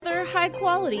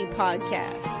high-quality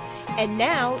podcasts. And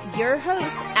now, your host,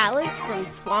 Alex from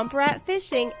Swamp Rat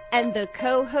Fishing, and the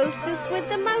co-hostess with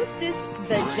the mostest,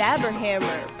 the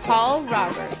Jabberhammer, Paul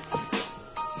Roberts.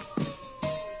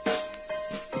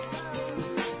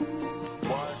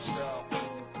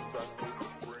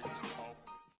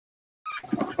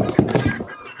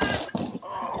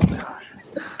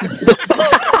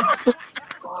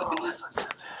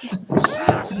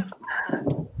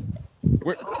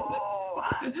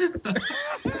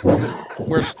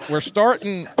 We're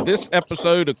starting this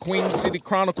episode of Queen City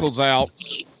Chronicles out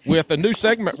with a new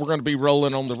segment we're going to be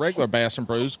rolling on the regular Bass and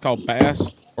Brews called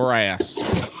Bass or Ass.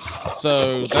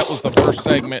 So that was the first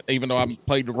segment, even though I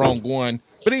played the wrong one.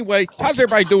 But anyway, how's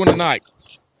everybody doing tonight?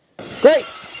 Great.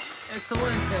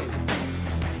 Excellent.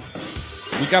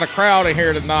 We got a crowd in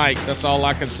here tonight. That's all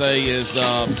I can say is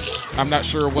I'm not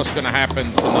sure what's going to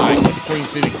happen tonight with the Queen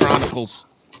City Chronicles.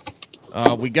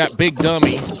 We got Big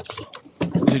Dummy,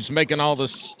 who's making all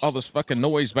this fucking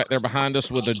noise back there behind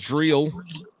us with a drill,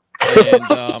 and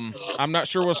I'm not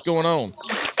sure what's going on.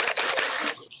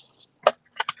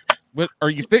 But are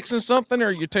you fixing something, or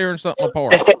are you tearing something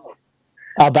apart?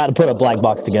 I'm about to put a black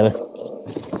box together.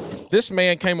 This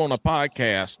man came on a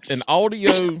podcast, an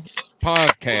audio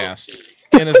podcast,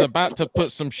 and is about to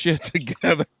put some shit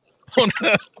together on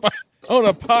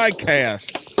a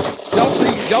podcast.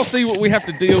 Y'all see what we have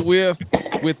to deal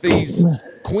with these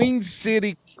Queen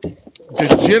City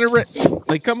degenerates.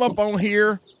 They come up on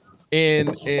here and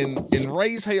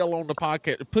raise hell on the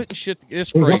podcast, putting shit.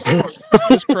 It's crazy.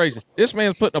 It's crazy. This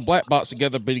man's putting a black box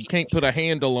together, but he can't put a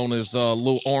handle on his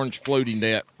little orange floating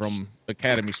net from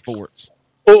Academy Sports.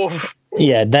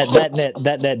 Yeah, that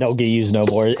net don't get used no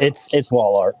more. It's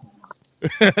wall art.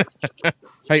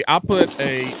 Hey, I put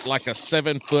a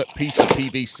 7-foot piece of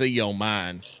PVC on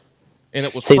mine, and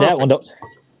it was see perfect.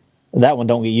 that one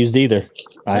don't get used either.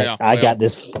 I got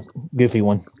this goofy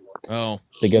one. Oh,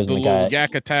 that goes in the kayak.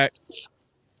 Yak Attack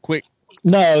quick.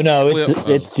 No,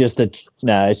 it's just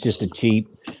a cheap,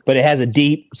 but it has a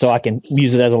deep, so I can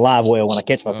use it as a live well when I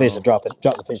catch my fish and drop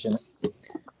the fish in it.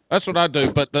 That's what I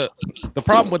do, but the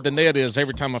problem with the net is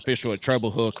every time I fish with a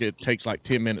treble hook, it takes like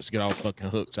 10 minutes to get all the fucking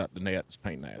hooks out the net. It's a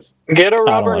pain in the ass. Get a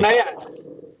rubber net.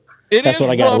 That's what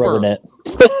I got, a rubber net.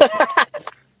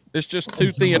 It's just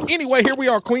too thin. Anyway, here we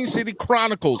are, Queen City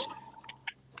Chronicles.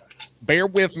 Bear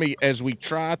with me as we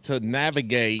try to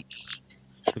navigate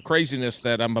the craziness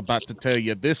that I'm about to tell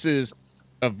you. This is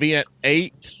event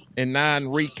 8 and 9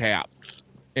 recap.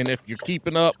 And if you're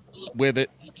keeping up with it,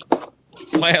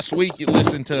 last week you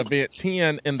listened to event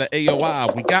 10 in the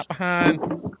AOI. We got behind.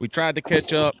 We tried to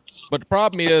catch up. But the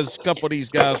problem is a couple of these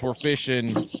guys were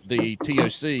fishing the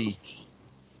TOC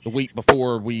the week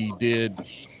before we did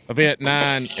event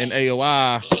 9 and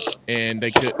AOI, and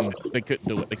they couldn't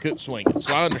do it. They couldn't swing it.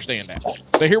 So I understand that.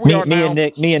 But here we are now.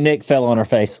 Me and Nick fell on our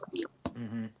face.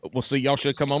 Mm-hmm. Well, see, y'all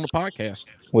should come on the podcast.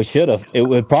 We should have. It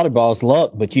would probably brought us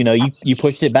luck, but you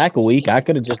pushed it back a week. I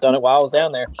could have just done it while I was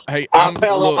down there. Hey, I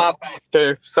fell on my face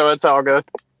too, so it's all good.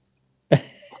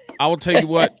 I will tell you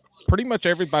what. Pretty much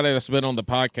everybody that's been on the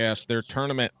podcast, their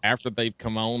tournament after they've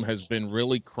come on has been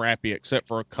really crappy, except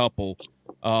for a couple.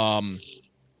 I'm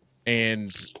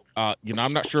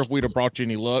not sure if we'd have brought you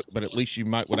any luck, but at least you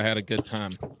would have had a good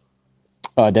time.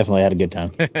 I definitely had a good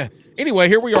time. Anyway,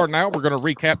 here we are now. We're going to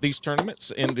recap these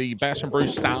tournaments in the Bass and Brew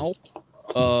style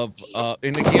of,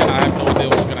 and again, I have no idea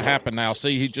what's going to happen now.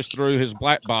 See, he just threw his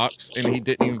black box, and he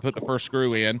didn't even put the first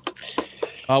screw in.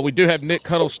 We do have Nick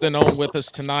Huddleston on with us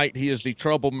tonight. He is the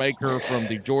troublemaker from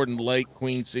the Jordan Lake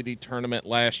Queen City tournament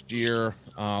last year.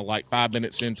 5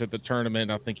 minutes into the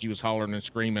tournament, I think he was hollering and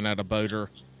screaming at a boater.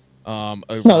 That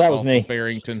was me.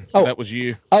 Barrington. Oh, that was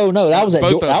you. Oh no, that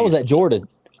was at Jordan.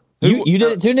 You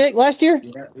did it too, Nick, last year?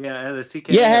 Yeah, the CK.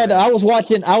 Yeah, I was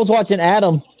watching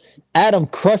Adam. Adam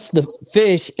crushed the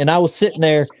fish, and I was sitting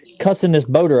there cussing this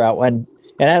boater out. And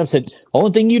Adam said,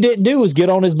 "Only thing you didn't do was get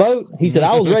on his boat." He said,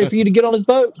 "I was ready for you to get on his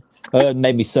boat." It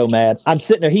made me so mad. I'm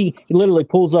sitting there. He literally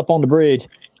pulls up on the bridge,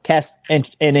 cast and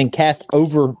then cast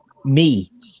over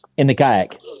me in the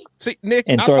kayak. See, Nick,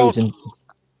 and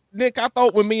Nick, I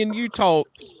thought when me and you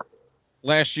talked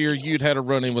last year, you'd had a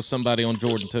run-in with somebody on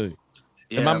Jordan too.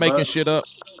 Yeah, Am I making shit up?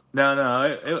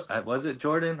 No. Was it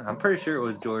Jordan? I'm pretty sure it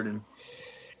was Jordan.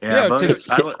 Yeah,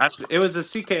 it was a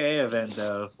CKA event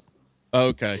though.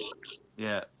 Okay.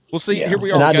 Yeah. Well, see, here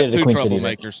we are. We got two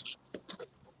troublemakers.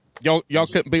 Y'all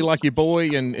couldn't be like your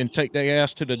boy and take their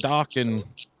ass to the dock and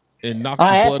knock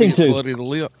them bloody the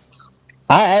lip.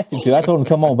 I asked him to. I told him to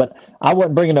come on, but I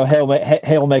wasn't bringing no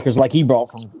hail makers like he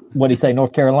brought from, what'd he say,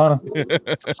 North Carolina?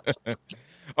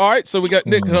 All right, so we got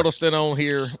Nick Huddleston on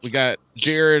here. We got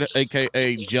Jared,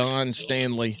 aka John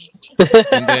Stanley,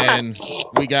 and then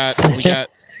we got Big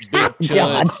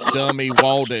Chud Dummy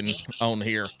Walden on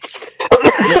here.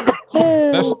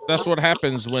 That's what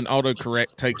happens when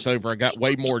autocorrect takes over. I got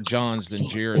way more Johns than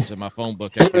Jared's in my phone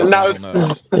book. I guess I don't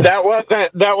know. That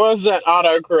wasn't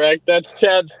autocorrect. That's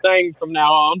Chad's thing from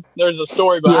now on. There's a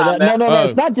story behind that. No,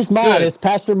 it's not just mine. Good. It's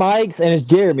Pastor Mike's and it's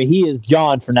Jeremy. He is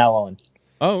John from now on.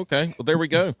 Oh, okay. Well, there we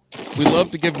go. We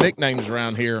love to give nicknames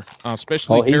around here,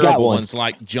 especially terrible ones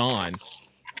like John.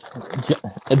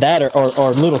 That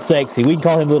or Little Sexy. We can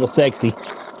call him Little Sexy.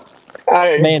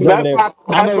 Hey, Man's over there.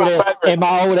 I'm over there at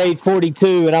my old age,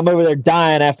 42, and I'm over there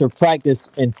dying after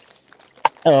practice and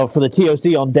for the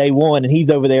TOC on day one, and he's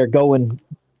over there going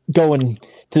to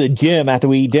the gym after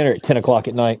we eat dinner at 10 o'clock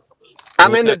at night.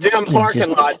 I'm in the gym parking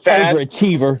lot, Chad.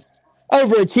 Overachiever.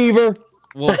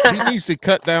 Well, he needs to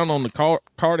cut down on the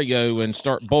cardio and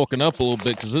start bulking up a little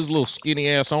bit because his little skinny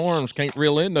ass arms can't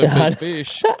reel in no big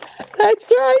fish.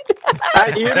 That's right.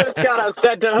 Hey, you just gotta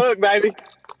set the hook, baby.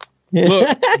 Look,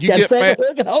 you get fat.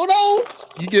 Hold on.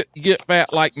 You get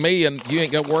fat like me, and you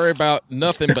ain't got to worry about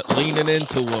nothing but leaning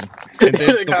into them. And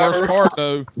then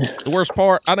the worst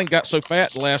part, I done got so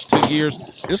fat the last 2 years.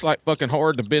 It's like fucking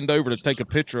hard to bend over to take a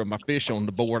picture of my fish on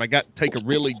the board. I got to take a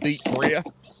really deep breath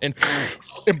and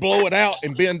blow it out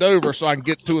and bend over so I can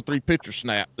get 2 or 3 picture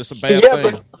snap. It's a bad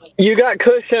thing. But you got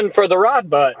cushion for the rod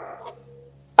butt.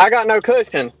 I got no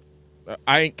cushion.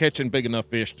 I ain't catching big enough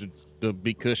fish to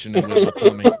be cushioning with my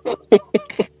tummy.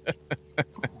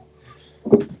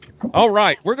 All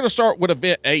right, we're going to start with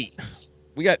event 8.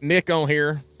 We got Nick on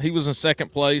here. He was in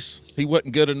second place. He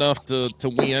wasn't good enough to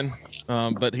win,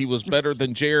 but he was better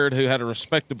than Jared, who had a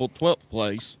respectable 12th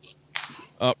place.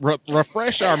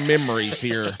 Refresh our memories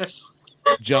here,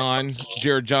 John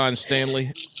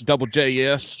Stanley, double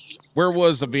JS. Where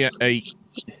was event 8?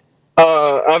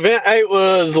 Event 8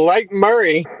 was Lake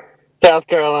Murray, South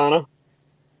Carolina.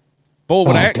 Boy,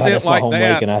 with an accent like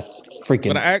that, with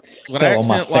an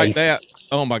accent like that,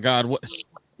 oh my God! What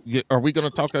are we going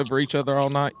to talk over each other all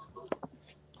night?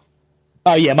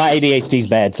 Oh yeah, my ADHD's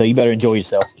bad, so you better enjoy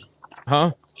yourself.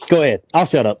 Huh? Go ahead. I'll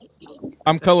shut up.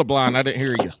 I'm colorblind. I didn't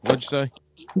hear you. What'd you say?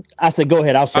 I said, go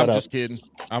ahead. I'll shut up. I'm just kidding.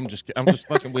 I'm just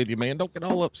fucking with you, man. Don't get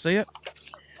all upset.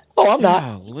 Oh, I'm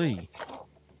not. Golly.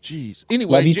 Jeez.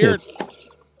 Anyway, Jared,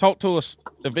 talk to us.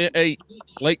 Event 8,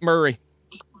 Lake Murray.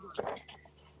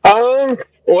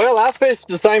 Well, I fished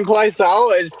the same place I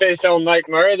always fished on Lake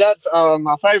Murray. That's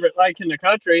my favorite lake in the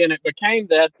country, and it became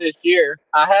that this year.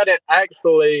 I hadn't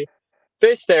actually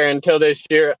fished there until this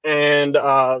year, and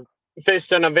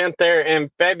fished an event there in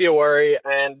February,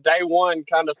 and day 1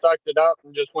 kind of sucked it up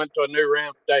and just went to a new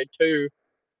ramp day 2,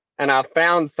 and I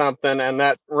found something, and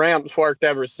that ramp's worked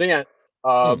ever since.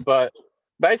 But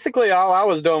basically all I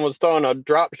was doing was throwing a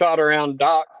drop shot around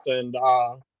docks and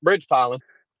bridge piling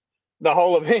the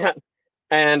whole event.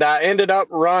 And I ended up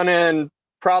running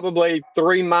probably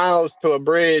 3 miles to a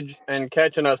bridge and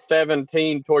catching a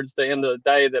 17 towards the end of the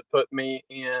day that put me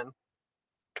in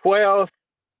 12th.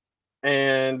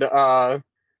 And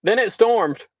then it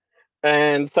stormed.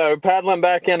 And so paddling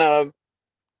back in a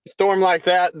storm like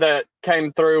that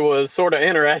came through was sort of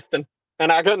interesting.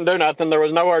 And I couldn't do nothing. There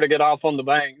was nowhere to get off on the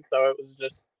bank. So it was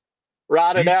just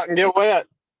ride it out and get wet.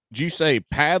 Did you say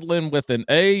paddling with an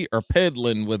A or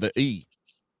peddling with an E?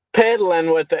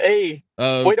 Peddling with the E.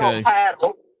 Okay. We don't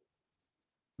paddle.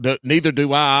 Neither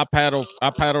do I. I paddled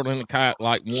in a kayak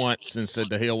like once and said,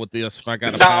 "To hell with this." If I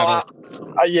got a paddle,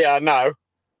 yeah, no.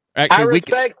 Actually,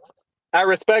 I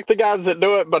respect the guys that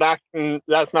do it, but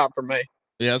that's not for me.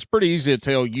 Yeah, it's pretty easy to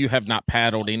tell you have not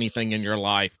paddled anything in your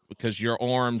life because your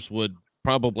arms would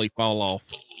probably fall off.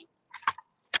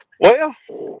 Well,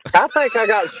 I think I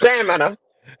got stamina.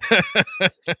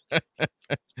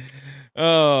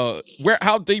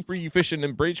 How deep were you fishing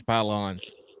in bridge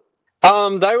pylons?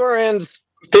 They were in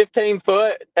 15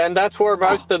 foot, and that's where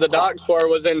most of the docks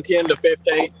was in 10 to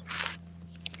 15.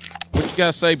 What you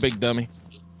guys say, big dummy?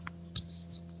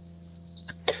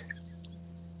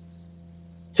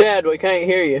 Chad, we can't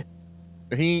hear you.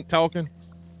 He ain't talking.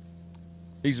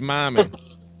 He's miming.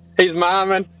 He's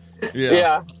miming.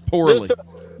 Yeah. Poorly.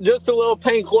 Just a little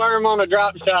pink worm on a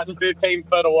drop shot in 15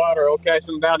 foot of water will catch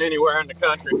him about anywhere in the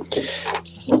country.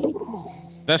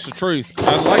 That's the truth.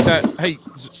 I like that. Hey,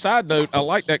 side note, I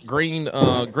like that green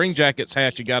jackets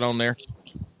hat you got on there.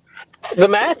 The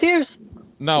Matthews?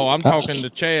 No, I'm talking to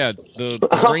Chad, the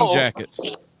green jackets.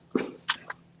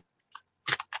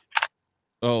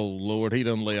 Oh, Lord, he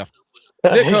done left.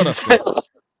 Nick Huddleston,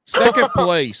 second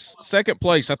place.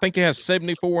 I think he has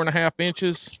 74.5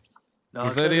 inches. No,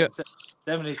 is that it?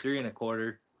 73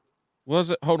 1/4. Was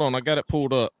it? Hold on, I got it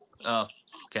pulled up. Oh,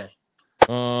 okay.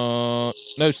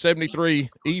 No, 73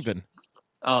 even.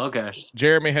 Oh, okay.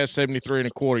 Jeremy has 73 and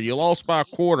a quarter. You lost by a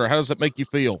quarter. How does that make you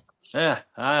feel? Yeah,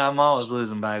 I'm always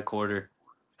losing by a quarter.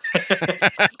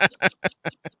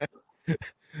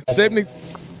 70.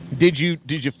 Did you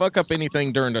fuck up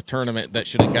anything during the tournament that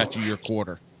should have got you your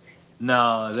quarter?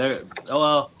 No,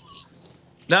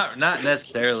 not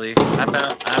necessarily.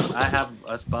 I have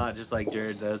a spot just like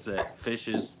Jared does that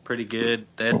fishes pretty good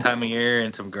that time of year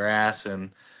and some grass,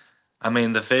 and I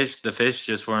mean the fish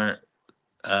just weren't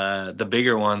the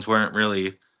bigger ones weren't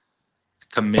really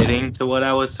committing to what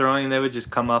I was throwing. They would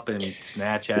just come up and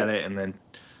snatch at it and then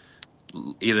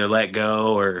either let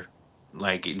go or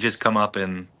like just come up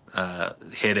and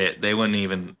hit it. They wouldn't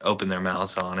even open their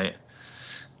mouths on it.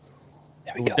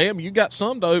 Well, damn, you got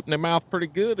some to open their mouth pretty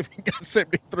good if you got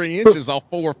 73 inches off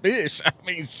 4 fish. I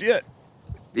mean, shit.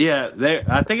 Yeah,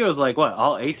 I think it was like what,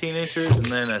 all 18 inches and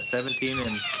then a 17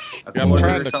 and a I'm quarter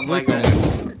trying or to something click like on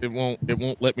that. it. It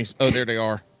won't let me. Oh, there they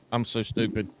are. I'm so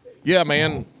stupid. Yeah,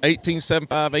 man, 18.75,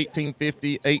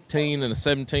 18.50, 18 and a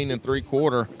 17 and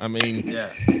 3/4. I mean, Yeah.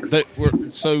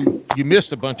 So you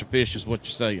missed a bunch of fish, is what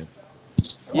you're saying.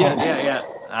 Yeah.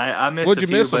 I missed What'd a you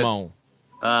few, miss them but on?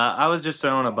 I was just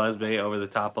throwing a buzzbait over the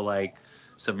top of like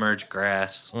submerged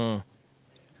grass,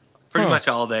 pretty much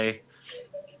all day.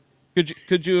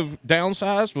 Could you have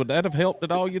downsized? Would that have helped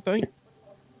at all? You think?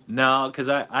 No, because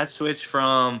I switched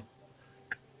from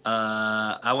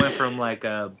I went from like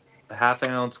a half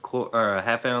ounce or a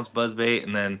half ounce buzzbait,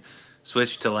 and then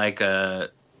switched to like a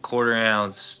quarter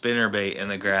ounce spinner bait in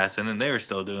the grass, and then they were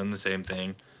still doing the same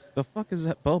thing. The fuck is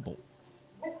that bubble?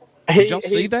 Did y'all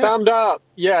see that? Thumbed up.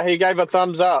 Yeah, he gave a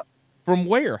thumbs up. From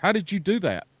where? How did you do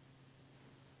that?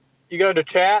 You go to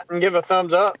chat and give a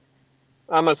thumbs up.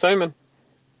 I'm assuming.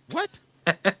 What?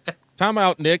 Time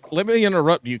out, Nick. Let me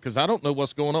interrupt you because I don't know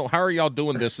what's going on. How are y'all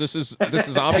doing this? This is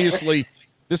obviously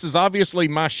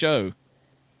my show.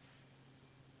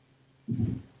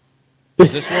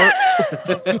 Does this work?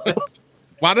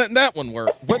 Why didn't that one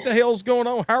work? What the hell's going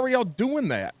on? How are y'all doing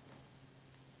that?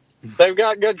 They've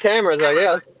got good cameras, I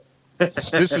guess.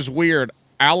 This is weird.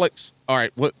 Alex, all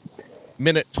right, what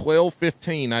minute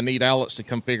 12:15? I need Alex to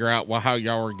come figure out how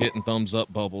y'all are getting thumbs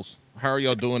up bubbles. How are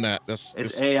y'all doing that?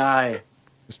 It's AI.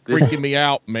 It's freaking me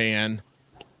out, man.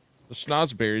 The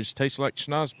schnozberries taste like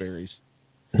schnozberries.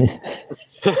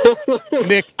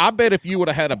 Nick, I bet if you would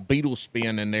have had a beetle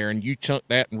spin in there and you chunked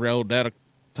that and rolled that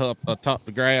atop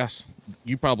the grass,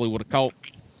 you probably would have caught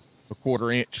a quarter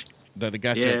inch that have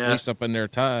got you at least up in there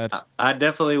tied. I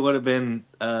definitely would have been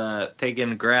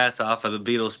taking grass off of the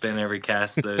beetle spin every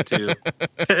cast though too.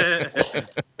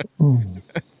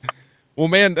 Well,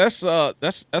 man, that's a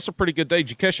pretty good day. Did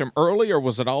you catch them early or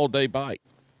was it all day bite?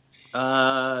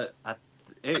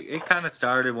 It kind of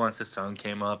started once the sun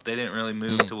came up. They didn't really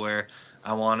move to where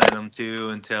I wanted them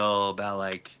to until about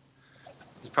like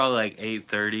it's probably like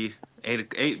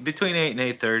 8:30, between 8 and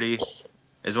 8:30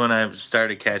 is when I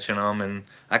started catching them, and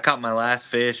I caught my last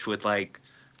fish with like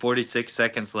 46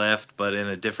 seconds left, but in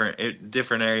a different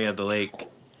area of the lake.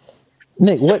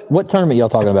 Nick, what tournament y'all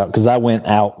talking about? Because I went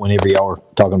out whenever y'all were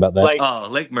talking about that.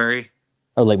 Lake Murray.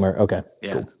 Oh, Lake Murray. Okay.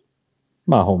 Yeah. Cool.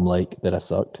 My home lake that I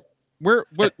sucked. Where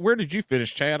did you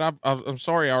finish, Chad? I'm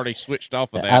sorry, I already switched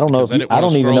off of that. I don't know. I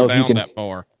don't even know if you can that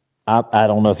far. I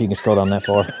don't know if you can scroll down that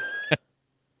far.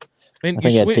 Man,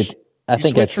 I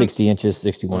think at 60 inches,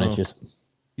 61 inches.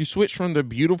 You switched from the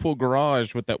beautiful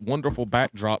garage with that wonderful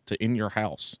backdrop to in your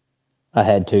house. I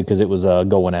had to because it was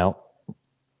going out.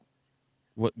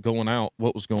 What going out?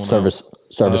 What was going Service.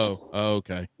 Oh,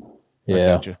 okay.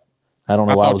 Yeah. I don't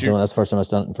know why I was doing that. That's the first time I've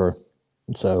done it for.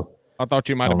 So. I thought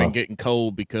you might have been getting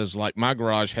cold because, like, my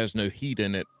garage has no heat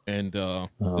in it, and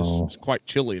it's quite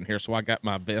chilly in here. So I got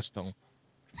my vest on.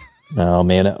 No,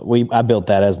 man, I built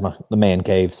that as the man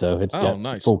cave, so it's got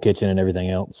nice. Full kitchen and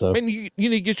everything else. So, man, you need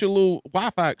to get your little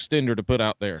Wi-Fi extender to put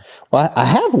out there. Well, I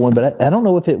have one, but I don't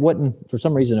know if it wasn't for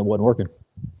some reason it wasn't working.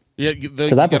 Yeah,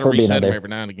 because I prefer reset them every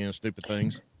now and again. Stupid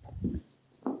things.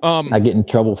 I get in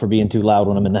trouble for being too loud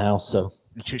when I'm in the house, so.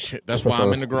 That's why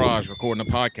I'm in the garage recording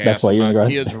a podcast. That's why you're in the garage?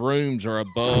 Kids' rooms are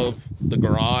above the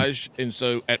garage. And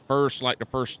so at first, like the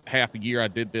first half a year I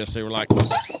did this, they were like,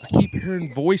 I keep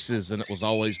hearing voices. And it was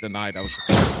always the night I was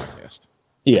recording a podcast.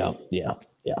 Yeah.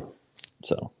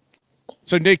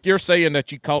 So, Nick, you're saying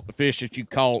that you caught the fish that you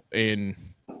caught and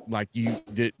like you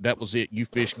did, that was it. You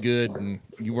fished good and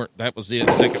you weren't, that was it.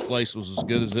 Second place was as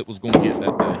good as it was going to get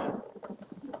that day.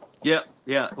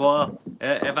 Yeah. Well,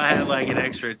 if I had like an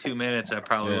extra 2 minutes, I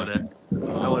probably would have.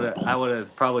 I would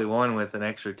have probably won with an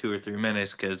extra 2 or 3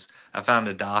 minutes because I found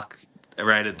a dock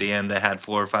right at the end that had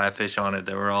 4 or 5 fish on it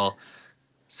that were all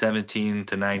 17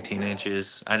 to 19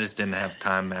 inches. I just didn't have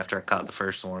time after I caught the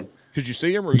first one. Could you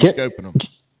see them, or were you J- scoping them?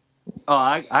 Oh,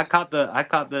 I caught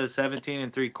the 17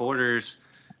 and 3/4,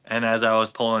 and as I was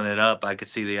pulling it up, I could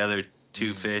see the other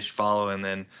 2 fish follow and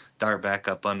then dart back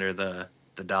up under the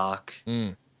dock.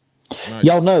 Nice.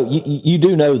 Y'all know you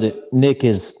do know that Nick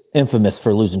is infamous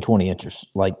for losing 20 inches.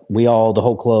 Like the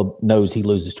whole club knows he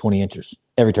loses 20 inches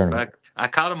every tournament. I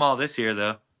caught them all this year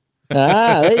though.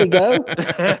 There you go.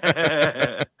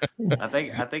 I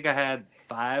think I had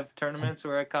 5 tournaments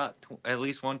where I caught at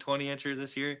least 1 20-incher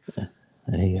this year.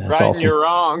 Righting awesome. your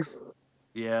wrongs.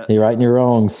 Yeah. You're righting your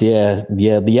wrongs. Yeah.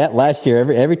 Last year,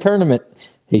 every tournament,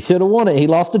 he should have won it. He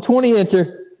lost the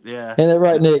 20-incher. Yeah. Ain't that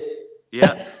right, Nick?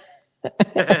 Yeah.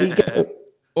 There you go.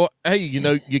 Well, hey,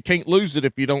 you can't lose it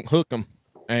if you don't hook them,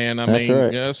 and That's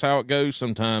right. that's how it goes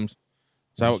sometimes.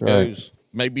 That's how it right. goes.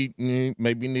 Maybe you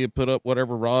need to put up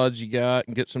whatever rods you got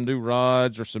and get some new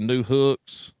rods or some new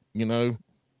hooks.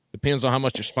 Depends on how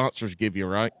much your sponsors give you,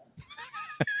 right?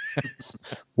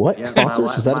 What Yeah,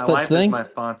 sponsors? Is that a my such wife thing? is my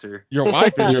sponsor. Your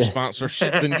wife is your Yeah. sponsor.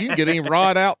 Shit, then you can get any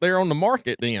rod out there on the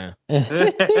market then.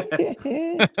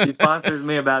 She sponsors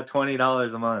me about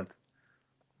 $20 a month.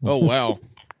 Oh, wow.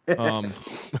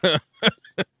 Yeah,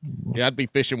 I'd be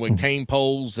fishing with cane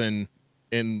poles and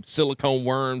silicone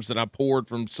worms that I poured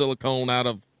from silicone out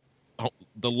of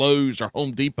the Lowe's or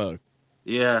Home Depot.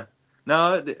 Yeah.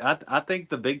 No, I think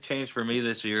the big change for me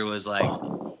this year was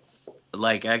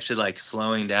actually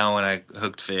slowing down when I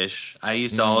hooked fish. I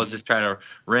used to always just try to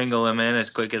wrangle them in as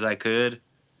quick as I could,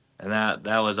 and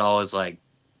that was always like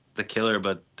the killer.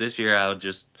 But this year I would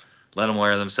just let them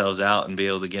wear themselves out and be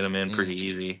able to get them in pretty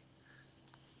easy.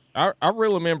 I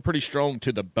reel them in pretty strong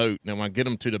to the boat. Now, when I get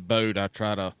them to the boat, I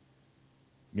try to,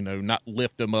 not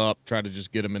lift them up. Try to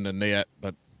just get them in the net.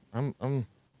 But I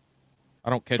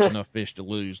don't catch enough fish to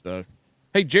lose though.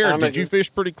 Hey, Jared, did you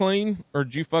fish pretty clean, or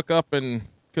did you fuck up and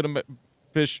could have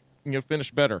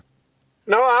finished better?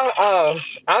 No,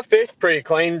 I fished pretty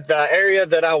clean. The area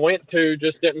that I went to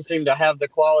just didn't seem to have the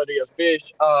quality of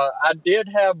fish. I did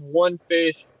have one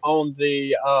fish on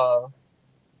the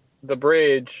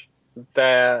bridge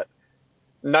that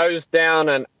nosed down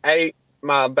and ate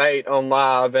my bait on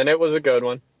live, and it was a good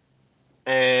one.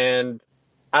 And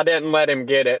I didn't let him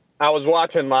get it. I was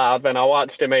watching live, and I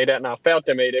watched him eat it, and I felt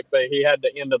him eat it, but he had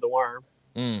the end of the worm.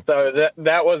 So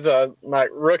that was a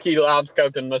rookie live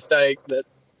scoping mistake that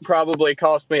probably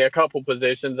cost me a couple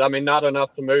positions. I mean, not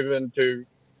enough to move into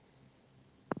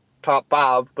top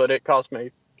 5, but it cost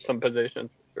me some positions.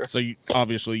 Sure. So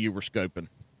obviously you were scoping.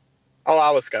 Oh,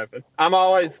 I was scoping. I'm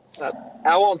always.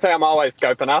 I won't say I'm always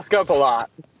scoping. I scope a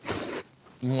lot.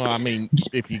 Well, I mean,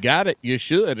 if you got it, you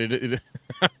should.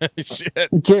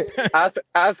 Shit.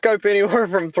 I scope anywhere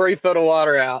from 3 foot of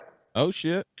water out. Oh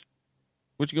shit!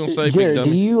 What you gonna say, Jared? Big Do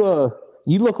Dummy?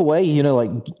 you look away?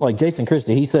 Like Jason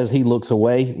Christie, he says he looks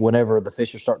away whenever the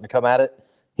fish are starting to come at it.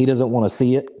 He doesn't want to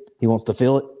see it. He wants to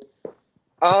feel it.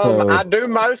 I do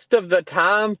most of the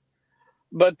time,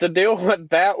 but the deal with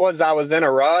that was I was in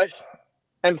a rush.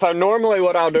 And so normally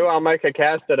what I'll do, I'll make a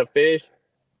cast at a fish.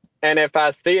 And if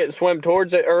I see it swim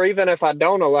towards it, or even if I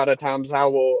don't, a lot of times I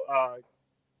will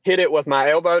hit it with my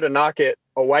elbow to knock it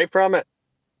away from it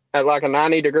at like a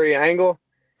 90-degree angle.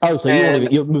 Oh, so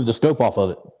you'll move the scope off of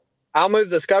it. I'll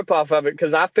move the scope off of it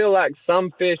because I feel like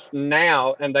some fish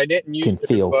now, and they didn't used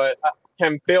to, but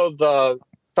can feel the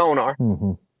sonar.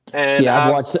 Mm-hmm. And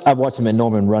yeah, I've watched them in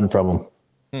Norman run from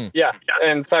them. Yeah,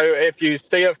 and so if you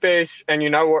see a fish and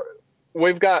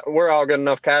we're all good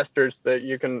enough casters that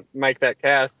you can make that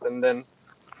cast and then,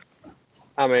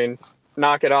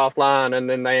 knock it offline, and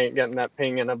then they ain't getting that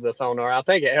pinging of the sonar. I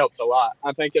think it helps a lot.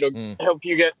 I think it'll help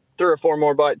you get 3 or 4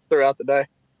 more bites throughout the day.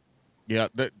 Yeah,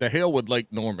 the hell with Lake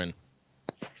Norman.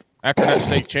 After that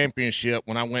state championship,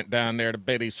 when I went down there to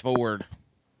Betty's Ford,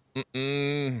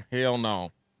 hell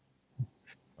no.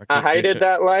 I hated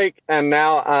that lake, and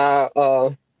now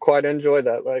I quite enjoy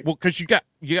that lake. Well, because you got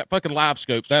fucking live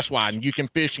scope. That's why. And you can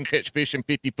fish and catch fish in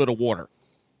 50 foot of water.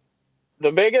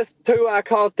 The biggest 2 I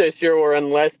caught this year were in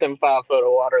less than 5 foot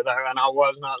of water, though, and I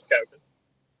was not scoping.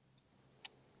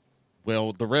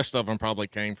 Well, the rest of them probably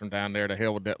came from down there to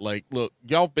hell with that lake. Look,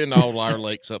 y'all been to all our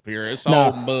lakes up here. It's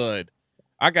all mud.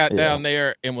 I got down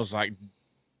there and was like,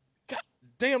 God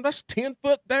damn, that's 10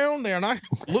 foot down there, and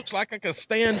looks like I can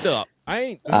stand up.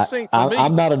 This ain't for me.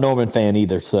 I'm not a Norman fan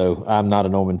either, so I'm not a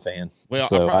Norman fan. Well,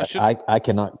 so I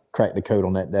cannot crack the code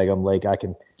on that daggum lake. I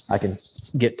can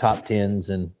get top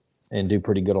 10s and do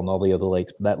pretty good on all the other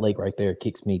lakes. But that lake right there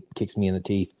kicks me in the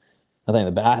teeth.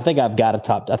 I think I got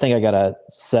a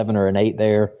 7 or an 8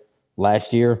 there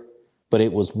last year, but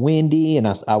it was windy, and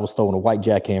I was throwing a white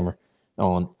jackhammer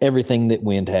on everything that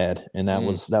wind had, and that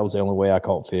was the only way I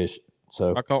caught fish.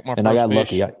 So I caught my and first I got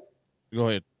fish. lucky. Go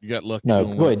ahead. You got lucky. No,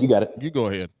 doing go what? ahead. You got it. You go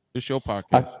ahead. It's your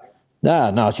podcast.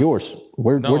 No, it's yours.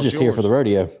 We're just here for the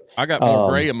rodeo. I got more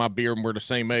gray in my beard, and we're the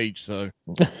same age, so.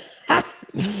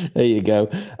 There you go.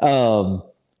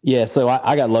 Yeah, so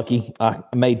I got lucky. I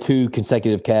made 2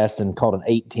 consecutive casts and caught an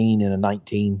 18 and a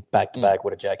 19 back to back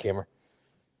with a jackhammer.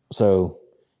 So,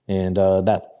 and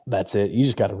that's it. You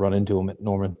just got to run into them at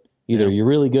Norman. Either you're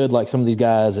really good like some of these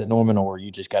guys at Norman, or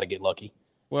you just got to get lucky.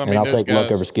 Well, I mean, I'll take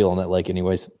luck over skill on that lake,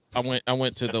 anyways. I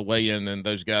went to the weigh-in, and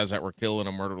those guys that were killing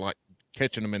them were like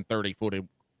catching them in 40 foot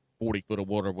of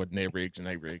water with Ned rigs and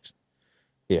A-rigs.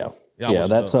 Yeah,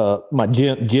 that's my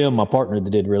Jim, my partner that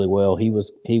did really well. He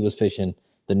was fishing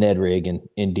the Ned rig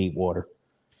in deep water.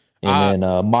 And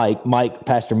then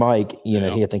Pastor Mike,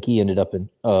 I think he ended up in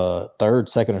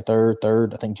second or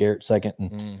third. I think Jarrett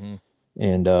second,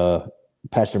 and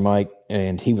Pastor Mike,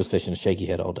 and he was fishing a shaky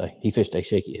head all day. He fished a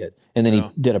shaky head, and then he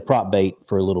did a prop bait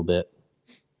for a little bit.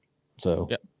 So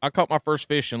I caught my first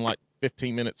fish in like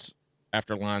 15 minutes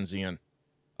after lines in.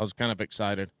 I was kind of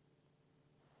excited.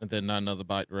 And then not another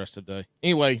bite the rest of the day.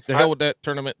 Anyway, the hell with that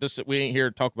tournament. We ain't here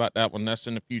to talk about that one. That's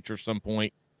in the future some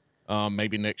point.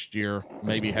 Maybe next year,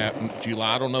 maybe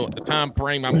July. I don't know. At the time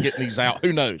frame I'm getting these out,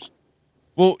 who knows?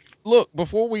 Well, look,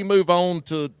 before we move on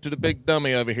to the big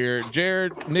dummy over here,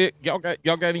 Jared, Nick, y'all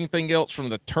got anything else from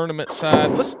the tournament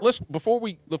side? Let's before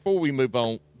we move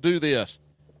on, do this.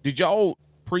 Did y'all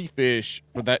pre-fish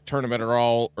for that tournament at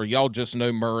all, or y'all just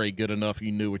know Murray good enough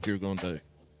you knew what you were going to do?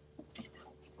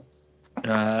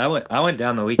 I went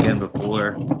down the weekend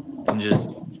before and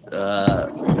just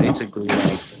basically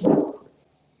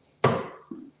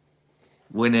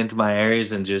went into my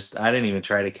areas and I didn't even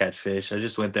try to catch fish. I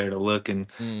just went there to look and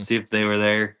see if they were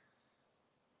there.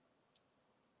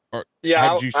 Or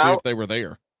how did you see if they were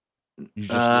there? You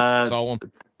just saw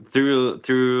them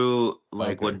through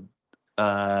would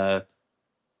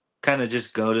kind of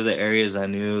just go to the areas I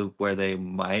knew where they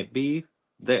might be.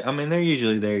 They're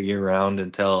usually there year round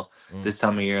until this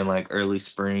time of year in like early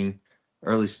spring.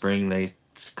 Early spring, they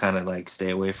kind of stay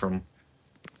away from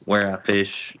where I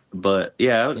fish. But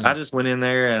I just went in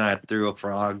there and I threw a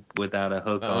frog without a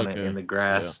hook on it in the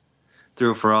grass. Threw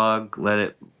a frog,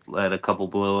 let a couple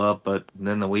blow up, but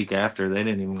then the week after they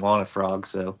didn't even want a frog.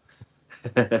 So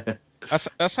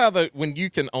that's how when you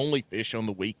can only fish on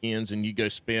the weekends and you go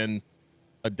spend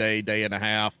a day and a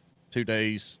half, 2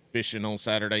 days fishing on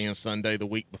Saturday and Sunday the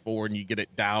week before, and you get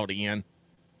it dialed in.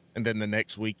 And then the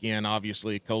next weekend,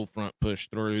 obviously, a cold front pushed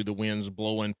through. The wind's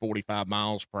blowing 45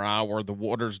 miles per hour. The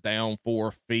water's down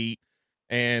 4 feet.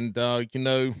 And,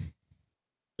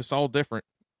 it's all different.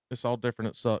 It's all different.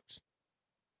 It sucks.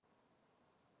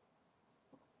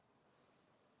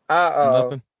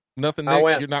 Nothing,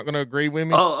 Nick? You're not going to agree with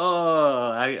me?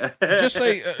 Just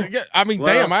say,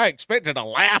 damn, I expected a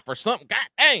laugh or something. God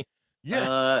dang.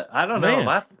 Yeah. I don't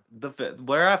know.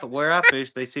 Where I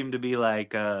fish, they seem to be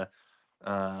I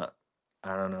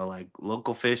don't know,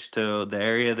 local fish to the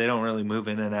area. They don't really move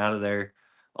in and out of there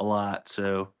a lot.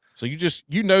 So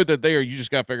you know that you just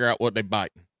got to figure out what they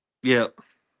bite. Yep.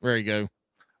 There you go.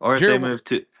 Or if they move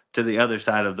to the other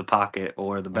side of the pocket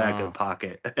or the back of the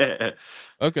pocket.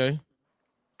 Okay.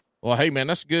 Well, hey man,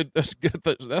 that's good. That's good.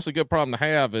 That's a good problem to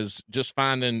have, is just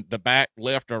finding the back,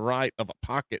 left, or right of a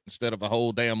pocket instead of a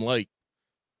whole damn lake.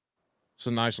 It's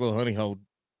a nice little honey hole.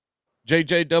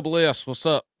 JJSS, what's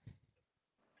up?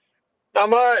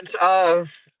 Not much.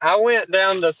 I went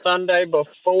down the Sunday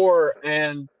before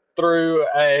and threw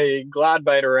a glide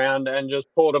bait around and just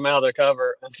pulled them out of the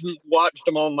cover and watched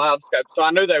them on live scope. So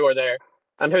I knew they were there.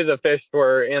 I knew the fish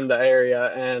were in the area,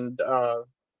 and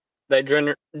they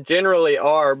generally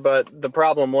are. But the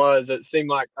problem was, it seemed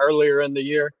like earlier in the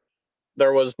year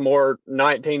there was more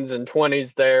 19s and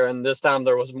 20s there, and this time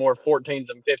there was more 14s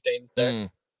and 15s there.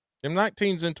 Them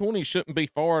 19s and 20s shouldn't be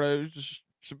far. They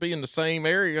should be in the same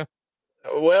area.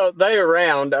 Well, they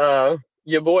around.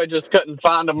 Your boy just couldn't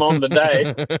find them on the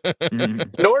day.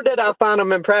 Nor did I find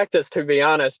them in practice, to be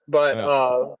honest.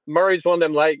 But Murray's one of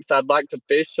them lakes I'd like to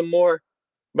fish some more,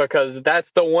 because that's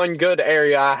the one good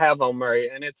area I have on Murray.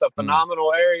 And it's a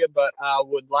phenomenal area, but I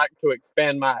would like to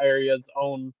expand my areas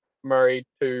on Murray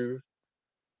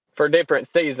for different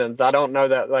seasons. I don't know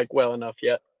that well enough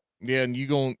yet. Yeah, and you're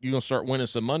gonna start winning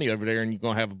some money over there, and you're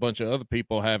gonna have a bunch of other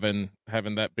people having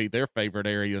that be their favorite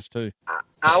areas too.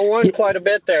 I won quite a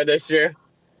bit there this year.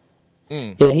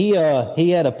 Yeah, he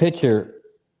had a picture.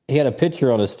 He had a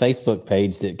picture on his Facebook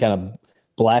page that kind of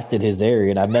blasted his area,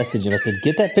 and I messaged him. I said,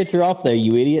 "Get that picture off there,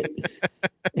 you idiot."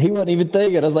 He wasn't even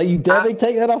thinking. I was like, "You definitely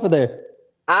take that off of there."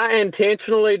 I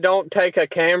intentionally don't take a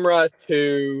camera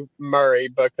to Murray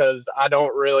because I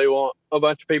don't really want a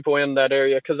bunch of people in that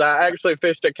area. Because I actually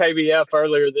fished a KBF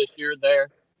earlier this year there,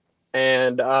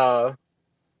 and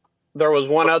there was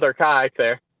one other kayak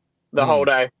there the whole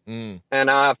day, and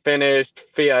I finished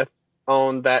 5th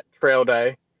on that trail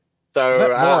day. So was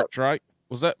that March, right?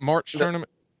 Was that March tournament?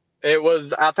 It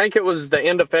was. I think it was the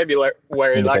end of February,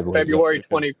 February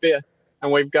 25th,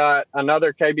 and we've got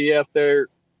another KBF there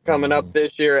coming up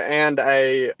this year, and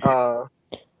a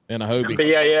Hobie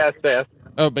BASS.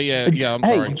 Oh, but yeah. I'm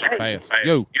sorry. Pass.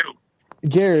 Yo,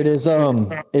 Jared,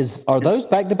 are those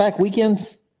back-to-back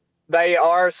weekends? They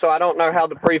are. So I don't know how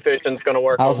the pre-fishing is going to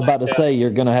work. I was about to say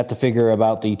you're going to have to figure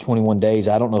about the 21 days.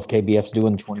 I don't know if KBF's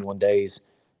doing 21 days.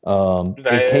 Is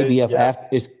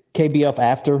KBF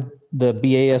after the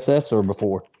BASS or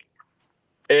before?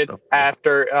 It's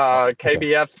after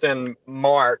KBF's in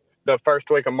March. The first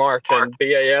week of March, and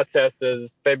BASS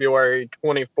is February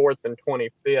 24th and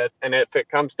 25th. And if it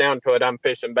comes down to it, I'm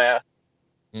fishing bass.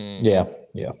 Yeah.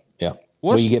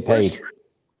 Will you get paid?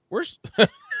 Where's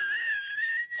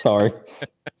Sorry.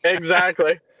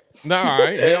 Exactly. No, all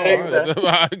right. Hell,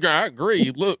 I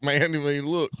agree. Look, man. I mean,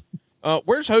 look.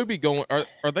 Where's Hobie going?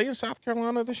 Are they in South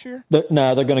Carolina this year?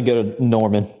 No, they're going to go to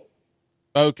Norman.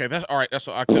 Okay, that's all right. That's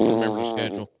what I couldn't remember the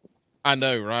schedule. I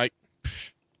know, right?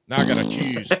 Now I gotta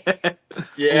choose.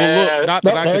 Yeah. Well, look, not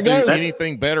that I could do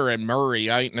anything better in Murray.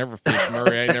 I ain't never fished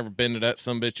Murray. I ain't never been to that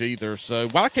sumbitch either. So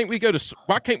why can't we go to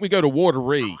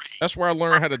Wateree? That's where I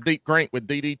learned how to deep crank with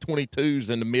DD22s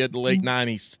in the mid to late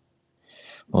 90s.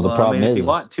 Well, the problem is, if you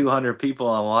want 200 people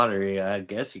on Wateree, I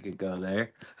guess you could go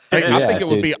there. Hey, I think it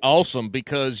would be awesome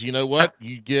because you know what?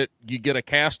 You get a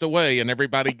castaway and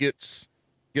everybody gets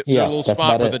their little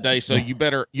spot for the day. So you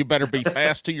better be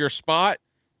fast to your spot.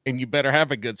 And you better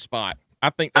have a good spot. I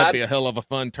think that'd be a hell of a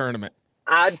fun tournament.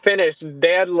 I'd finish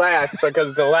dead last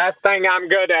because the last thing I'm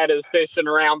good at is fishing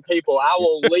around people. I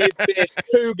will leave fish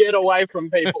to get away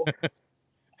from people.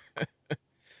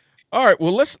 All right,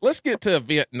 well let's get to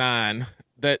event 9.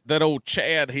 That old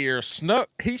Chad here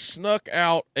snuck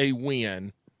out a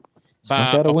win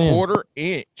by a quarter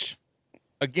inch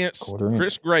against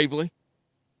Chris Gravely,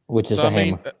 which is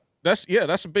hammer. That's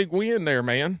a big win there,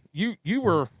 man. You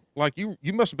were. Like you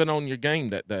must have been on your game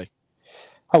that day.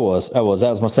 I was. That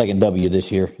was my second W this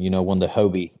year. Won the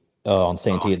Hobie on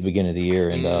Santee at the beginning of the year,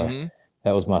 and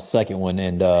that was my second one.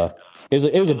 And it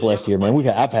was a blessed year, man.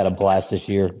 I've had a blast this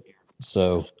year,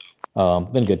 so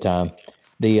been a good time.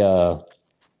 The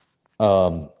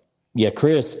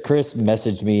Chris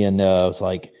messaged me and was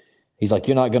like, he's like,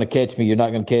 "You're not going to catch me. You're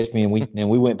not going to catch me." And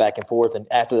we went back and forth. And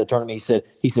after the tournament, he said,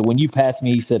 "When you passed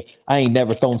me," he said, I ain't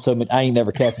never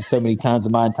casted so many times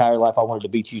in my entire life. I wanted to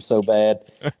beat you so bad.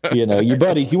 Your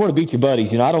buddies, you want to beat your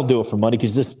buddies. I don't do it for money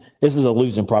because this is a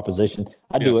losing proposition.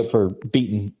 I do it for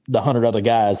beating the 100 other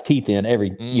guys' teeth in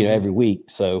every week.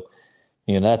 So,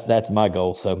 that's my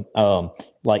goal. So,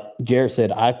 like Jared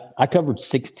said, I covered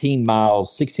 16 and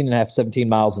a half, 17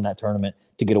 miles in that tournament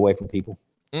to get away from people.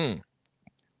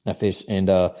 I fished, and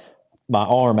my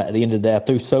arm at the end of the day, I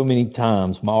threw so many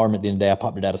times. My arm at the end of the day, I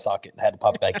popped it out of socket and had to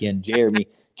pop it back in. Jeremy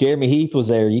Heath was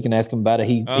there. You can ask him about it.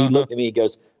 He looked at me. He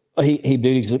goes, he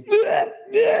said,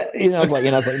 I was like,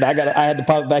 I had to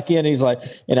pop it back in. He's like,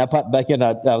 and I popped it back in.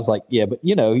 I was like, yeah, but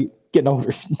getting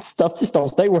older, stuff just don't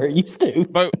stay where it used to.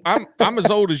 But I'm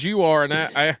as old as you are, and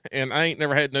I ain't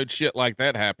never had no shit like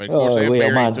that happen. Of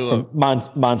course,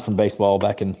 mine's from baseball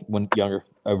back when younger.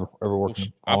 Over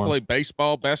working. I played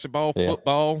baseball, basketball,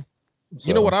 football. So,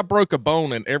 you know what? I broke a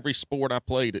bone in every sport I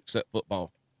played except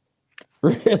football.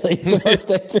 Really?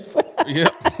 Yeah.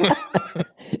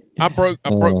 I broke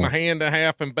my hand in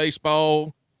half in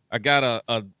baseball. I got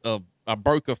I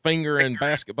broke a finger in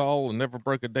basketball and never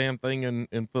broke a damn thing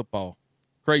in football.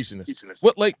 Craziness.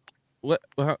 What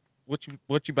you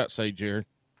about to say, Jared?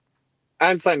 I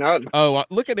didn't say nothing. Oh,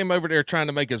 look at him over there trying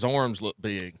to make his arms look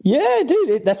big. Yeah,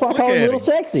 dude. That's why I call him Little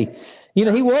Sexy. He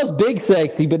was big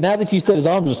sexy, but now that you said his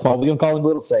arms are small, we're going to call him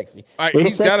Little Sexy. Right,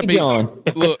 he's got to be. John.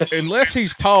 Look, unless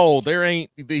he's tall, there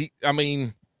ain't the. I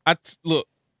mean, look,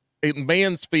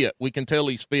 man's fit. We can tell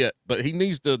he's fit, but he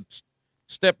needs to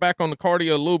step back on the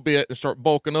cardio a little bit and start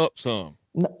bulking up some.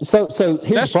 So here's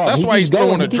the problem. That's why he's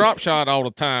throwing a drop shot all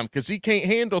the time, because he can't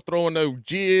handle throwing no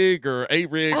jig or a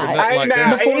rig or nothing like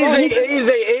that.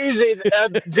 Easy.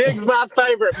 Jig's my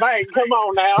favorite bait. Come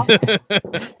on now.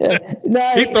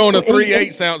 He's throwing a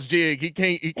 3/8 ounce jig. He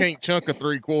can't chunk a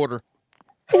 3/4.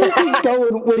 He's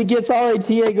going when he gets RH.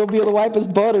 He ain't gonna be able to wipe his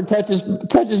butt or touch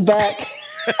his back.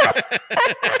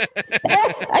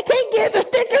 I can't get the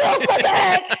sticker off my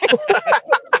back.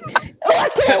 Oh, I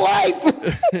can't wipe.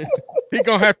 He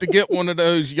gonna have to get one of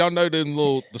those. Y'all know them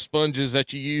the sponges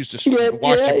that you use to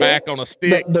wash your back on a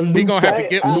stick. He gonna have to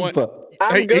get one.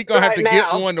 He gonna have to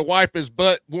get one to wipe his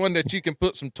butt. One that you can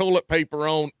put some toilet paper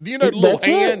on. Do you know the little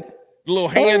hand? The little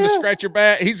hand to scratch your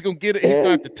back. He's gonna get it. He's gonna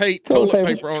have to tape toilet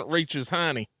paper on it. Reach his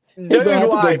hiney. Dude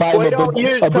wipe. We don't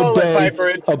use toilet paper.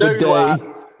 It's dude wipe.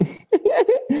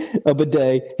 A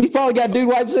bidet. He's probably got dude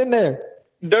wipes in there.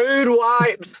 Dude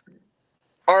wipes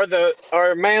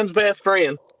are man's best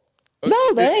friend.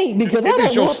 No, they ain't, because it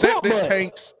is your septic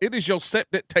tanks. It is your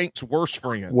septic tank's worst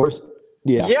friend. Worst.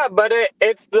 Yeah. Yeah, but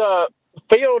it's the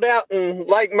field out in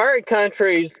Lake Murray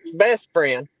country's best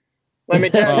friend. Let me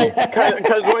tell you,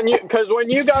 because when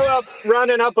you go up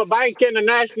running up a bank in a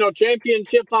national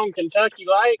championship on Kentucky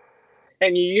Lake,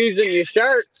 and you using your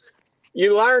shirt,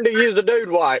 you learn to use a dude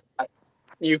wipe.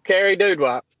 You carry dude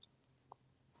wipes.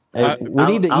 Hey,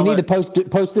 you need to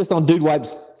post this on Dude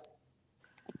Wipes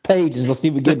page, and we'll see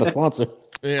if we get a sponsor.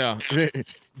 Yeah.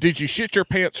 Did you shit your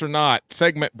pants or not?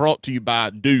 Segment brought to you by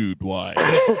Dude Wipes.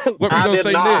 What were you gonna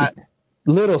say, Nick?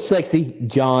 Little sexy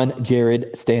John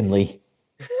Jared Stanley.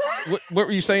 What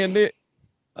were you saying, Nick?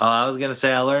 Oh, I was gonna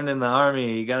say I learned in the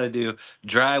Army you got to do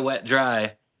dry, wet,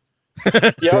 dry.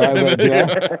 Dry, wet,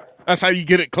 dry. That's how you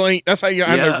get it clean. That's how you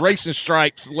have no racing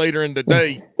stripes later in the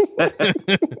day.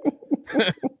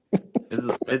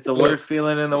 It's the worst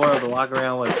feeling in the world to walk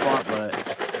around with a swamp butt,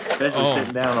 especially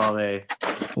sitting down all day.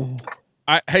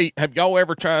 Hey, have y'all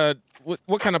ever tried?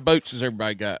 What kind of boats has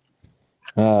everybody got?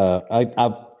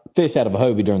 I fish out of a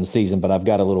Hobie during the season, but I've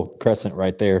got a little Crescent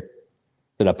right there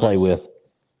that I play with.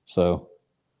 So,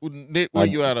 Nick, what are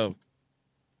you out of?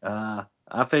 I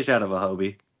fish out of a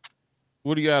Hobie.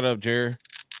 What are you out of, Jerry?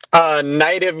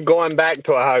 Native going back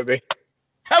to a Hobie.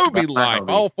 Hobie life.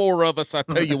 All four of us. I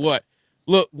tell you what.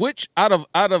 Look, which out of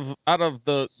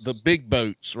the big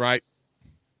boats, right?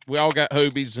 We all got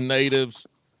Hobies and Natives,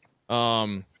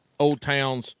 Old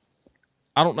Towns.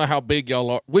 I don't know how big y'all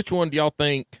are. Which one do y'all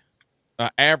think an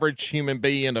average human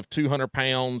being of 200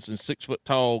 pounds and 6 foot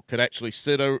tall could actually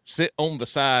sit on the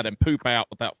side and poop out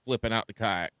without flipping out the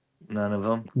kayak? None of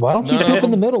them. Why don't you poop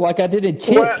in the middle like I did in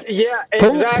Chip? Well, yeah,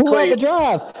 exactly. Pull out the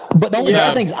drive. But the only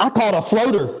bad thing is I caught a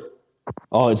floater.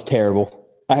 Oh, it's terrible.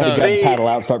 I had to go paddle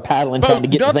out, start paddling, trying to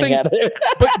get the thing out of there.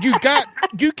 But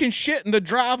you can shit in the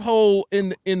drive hole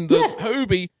in the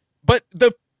Hobie, but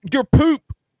your poop,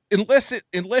 unless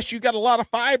you got a lot of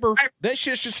fiber, that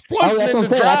shit's just floating in the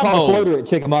drive hole. I caught a floater at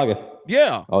Chickamauga.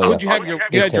 Yeah. Oh, yeah. Would you have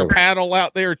your paddle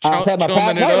out there chumming it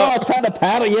up? No, I was trying to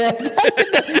paddle,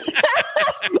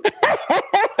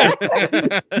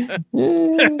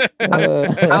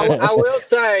 I will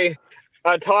say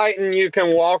a Titan you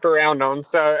can walk around on,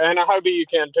 and a Hobie you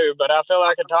can too, but I feel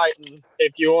like a Titan,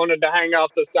 if you wanted to hang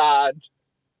off the side,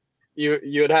 you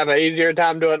would have an easier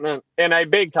time doing it in a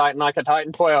big Titan like a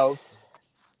Titan 12.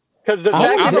 Because the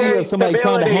secondary somebody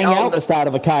trying to hang out the side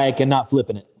of a kayak and not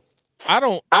flipping it. I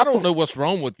don't know what's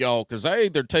wrong with y'all, because I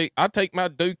take my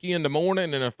dookie in the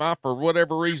morning, and if I for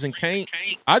whatever reason can't,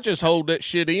 I just hold that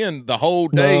shit in the whole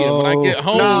day. And when I get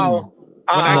home,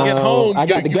 I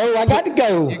got to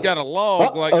go. You got a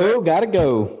log like that. Oh, gotta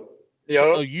go.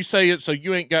 So you say it, so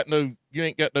you ain't got no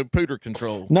pooter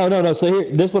control. No. So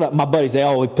here, this is what my buddies, they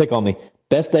always pick on me.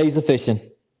 Best days of fishing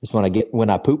is when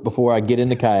I poop before I get in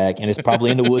the kayak, and it's probably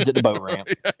in the woods at the boat ramp.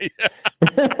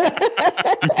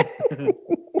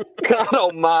 God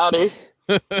almighty.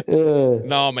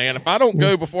 No, man. If I don't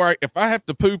go if I have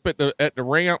to poop at the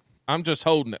ramp, I'm just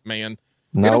holding it, man.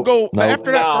 It'll go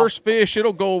after that first fish.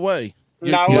 It'll go away.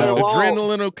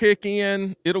 Adrenaline will kick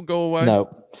in. It'll go away. No.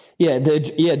 Yeah,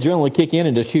 adrenaline will kick in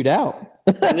and just shoot out.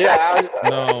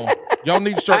 No. Y'all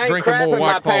need to start drinking more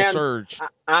White Claw Surge.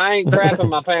 I ain't crapping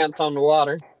my pants on the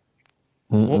water.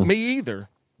 Well, me either.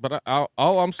 But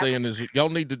all I'm saying is y'all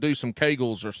need to do some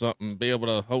Kegels or something, be able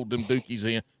to hold them dookies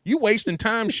in. You wasting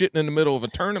time shitting in the middle of a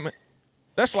tournament.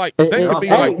 That's like, that could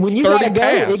be like when you 30 gotta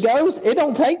casts. It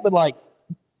don't take but like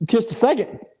just a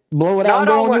second. Blow it out and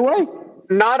go on your way.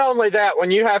 Not only that, when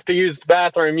you have to use the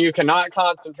bathroom, you cannot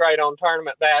concentrate on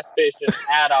tournament bass fishing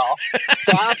at all.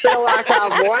 So I feel like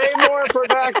I'm way more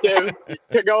productive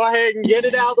to go ahead and get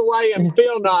it out of the way and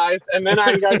feel nice, and then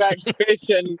I can go back to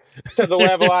fishing to the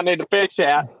level I need to fish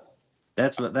at.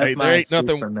 That's my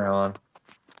excuse from now on.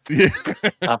 Yeah.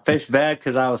 I fished bad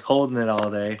because I was holding it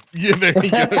all day. Yeah, there you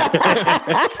go.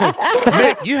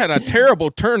 Nick, you had a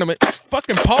terrible tournament.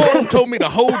 Fucking Paul told me to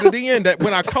hold it in, that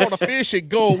when I caught a fish, it'd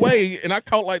go away, and I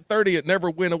caught like 30, it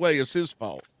never went away. It's his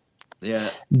fault. Yeah.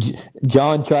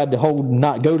 John tried to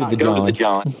not go to the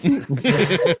John.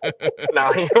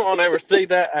 No, you won't ever see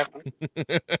that happen.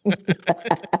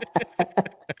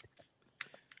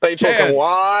 People Chad. can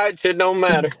watch, it don't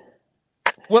matter.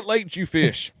 What lake did you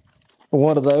fish?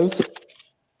 One of those.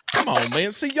 Come on,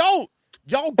 man. See, y'all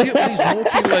get these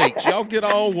multi-lakes. Y'all get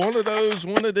all one of those,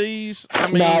 one of these. I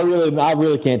mean, no, I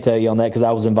really can't tell you on that because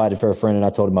I was invited for a friend and I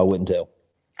told him I wouldn't tell.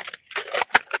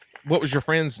 What was your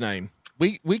friend's name?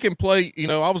 We can play,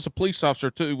 I was a police officer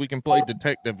too. We can play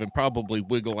detective and probably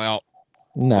wiggle out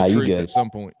Nah, the you truth good. at some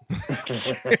point.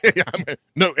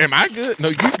 No, am I good? No,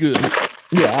 you good.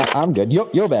 Yeah, I'm good.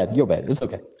 You're bad. You're bad. It's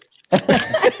okay.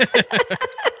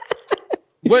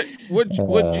 What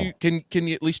you can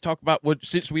you at least talk about what,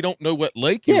 since we don't know what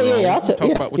lake you're on, I'll talk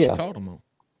about what you caught them on.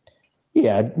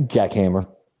 Yeah, jackhammer.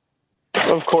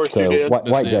 Of course you did.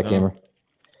 White jackhammer.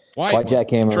 White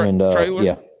jackhammer and trailer?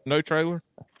 Yeah. No trailer?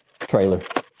 Trailer.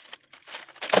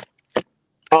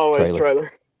 Always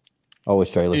trailer. Always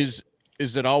trailer. Is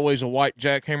it always a white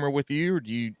jackhammer with you, or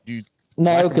do you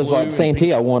No, because like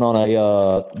Santee, I won on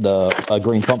a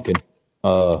green pumpkin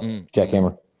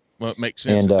jackhammer. Well, it makes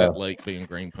sense And, that lake being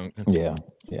green pumpkin. Yeah.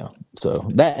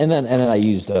 So that and then I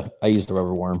used the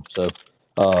rubber worm, so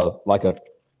like a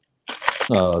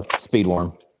speed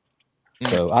worm.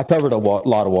 So I covered a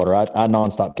lot of water. I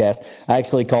nonstop cast. I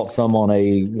actually caught some on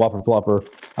a whopper plopper.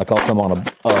 I caught some on a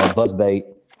buzz bait,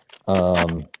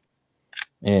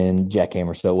 and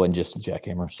jackhammer. So it wasn't just a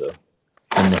jackhammer.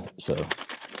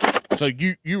 So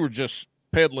you were just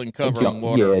peddling, covering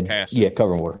water, and casting. Yeah,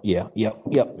 covering water. Yeah, yep.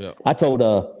 I told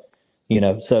so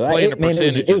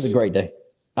it was a great day.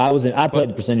 I played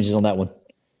the percentages on that one.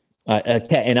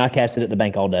 And I casted at the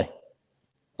bank all day.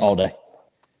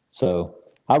 So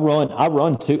I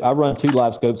run two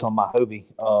live scopes on my Hobie,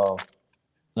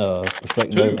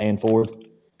 perspective mode and forward.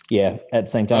 Yeah, at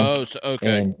the same time. Oh, so,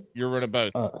 okay. And you're running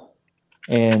both.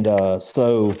 And I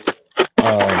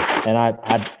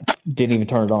didn't even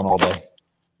turn it on all day.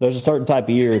 There's a certain type of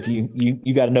year if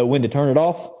you got to know when to turn it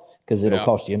off because it'll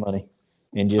cost you money,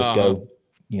 and just go.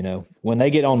 When they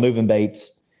get on moving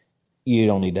baits, you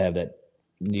don't need to have that.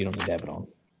 You don't need to have it on.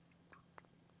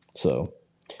 So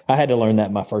I had to learn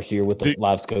that my first year with the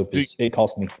live scope. It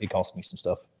cost me some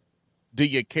stuff. Do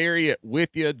you carry it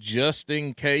with you just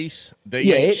in case they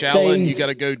ain't shallow and you got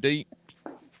to go deep?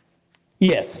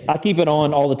 Yes, I keep it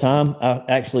on all the time. I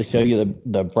actually show you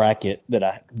the bracket that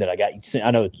I got.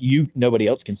 I know nobody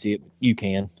else can see it. But you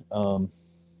can.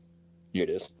 Here it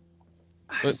is.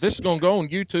 But this is gonna go on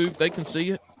YouTube. They can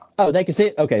see it. Oh, they can see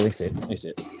it. Okay, they see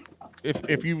it.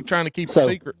 If you were trying to keep it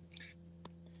secret.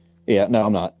 Yeah, no,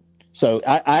 I'm not. So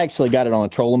I actually got it on a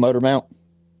trolling motor mount.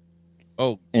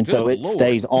 Oh, and so it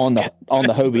stays on the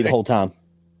Hobie the whole time.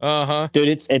 Dude,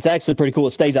 it's actually pretty cool.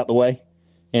 It stays out the way,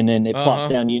 and then it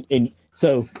plops down. And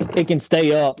so it can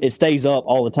stay up. It stays up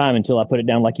all the time until I put it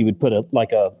down, like you would put a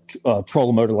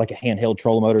trolling motor, like a handheld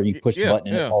trolling motor. You push the button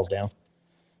and it falls down.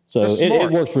 So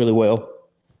it works really well.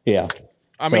 Yeah.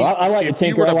 I like to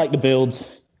tinker. I like the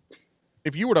builds.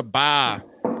 If you were to buy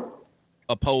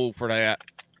a pole for that,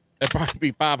 it'd probably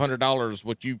be $500.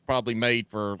 What you probably made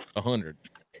for $100.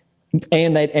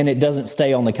 And it doesn't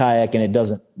stay on the kayak, and it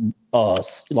doesn't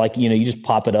you just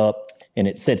pop it up and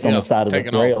it sits on the side of the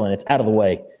rail and it's out of the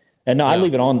way. And I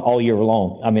leave it on all year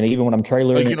long. I mean, even when I'm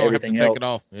trailering, you don't everything have to take it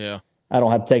off. Yeah, I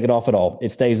don't have to take it off at all.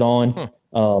 It stays on.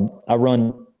 I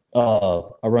run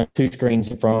 2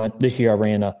 screens in front. This year I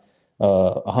ran a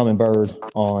Humminbird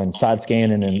on side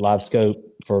scan and then live scope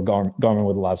for Garmin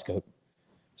with a live scope.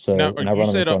 So now, you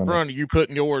said up front, are you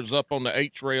putting yours up on the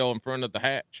H rail in front of the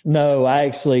hatch? No, I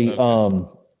actually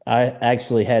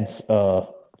had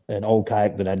an old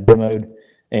kayak that I demoed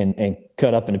and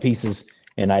cut up into pieces,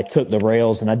 and I took the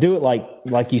rails and I do it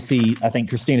like you see. I think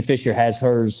Christina Fisher has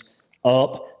hers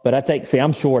up, but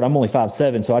I'm short. I'm only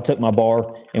 5'7", so I took my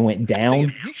bar and went down.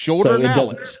 Damn, you shorter than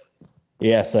Alex.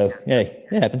 Yeah, so hey,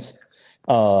 it happens.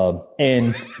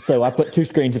 And so I put 2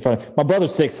 screens in front of my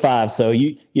brother's 6'5", so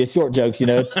you short jokes,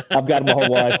 I've got him my whole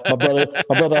life. My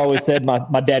brother always said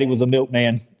my daddy was a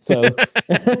milkman. So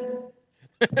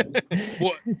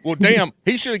well, damn,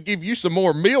 he should have give you some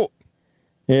more milk.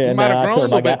 Yeah, he might have grown a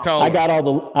little bit taller. I got all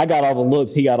the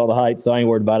looks, he got all the height, so I ain't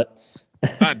worried about it.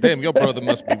 God damn, your brother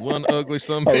must be one ugly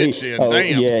son of a bitch.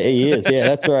 Damn. Yeah, he is. Yeah,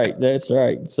 that's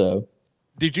right. So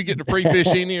did you get to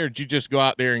pre-fish any, or did you just go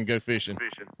out there and go fishing?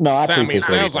 No, it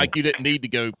sounds like you didn't need to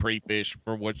go pre-fish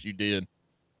for what you did.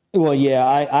 Well,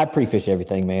 yeah, I pre-fish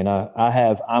everything, man.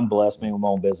 I'm blessed, man, with my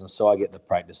own business, so I get to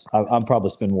practice. I'm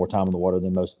probably spending more time in the water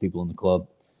than most people in the club.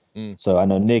 So I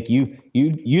know, Nick, you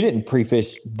didn't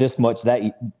pre-fish this much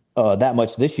that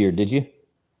much this year, did you?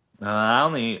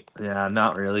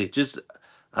 Not really. Just,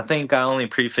 I think I only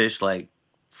pre-fished like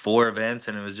 4 events,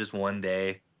 and it was just one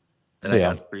day that I Yeah.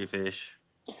 got to pre-fish.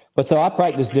 But so I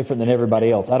practice different than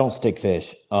everybody else. I don't stick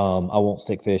fish. I won't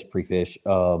stick fish, pre-fish.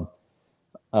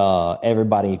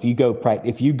 Everybody, if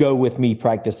you go with me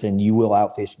practicing, you will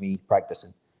outfish me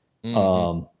practicing.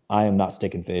 I am not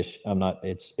sticking fish. I'm not.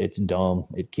 It's dumb.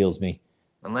 It kills me.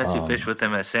 Unless you fish with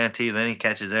him at Santee, then he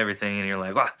catches everything, and you're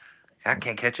like, "Wow, I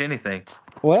can't catch anything."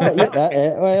 Well, yeah.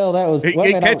 That was. He, Well,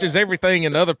 he man, catches everything,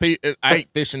 and other people. I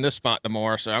ain't fishing this spot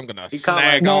tomorrow, so I'm gonna He caught like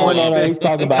snag No, all no, of no. it. He's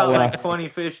talking he about caught when like 20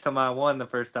 fish to my one the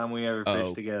first time we ever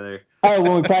fished together. Oh,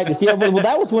 when we practiced. Yeah, well,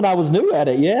 that was when I was new at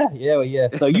it. Yeah.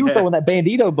 So you were throwing that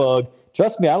bandito bug.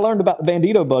 Trust me, I learned about the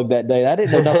bandito bug that day. I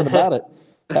didn't know nothing about it.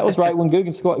 That was right when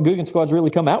Guggen Squad's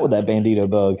really come out with that bandito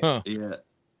bug. Huh. Yeah.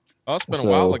 Oh, it's been a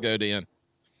while ago then.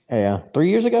 Yeah, 3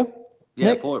 years ago.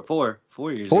 Yeah, Nick? 4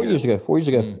 years. 4 years ago. 4 years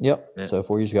ago. Yep. Yeah. So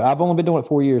 4 years ago. I've only been doing it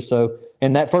 4 years. So,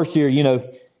 and that first year, you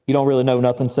don't really know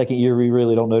nothing. Second year, we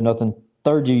really don't know nothing.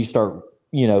 Third year, you start,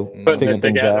 figuring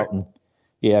things out. And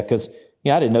yeah, because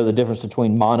I didn't know the difference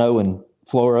between mono and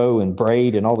fluoro and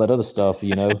braid and all that other stuff.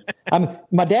 I mean,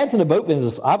 my dad's in the boat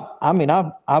business.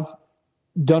 I've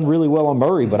done really well on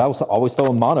Murray, but I was always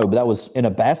throwing mono. But that was in a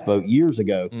bass boat years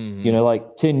ago.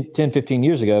 Like 10, 15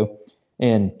 years ago,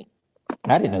 and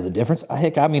I didn't know the difference. I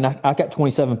got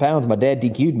 27 pounds. My dad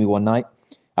DQ'd me one night.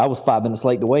 I was 5 minutes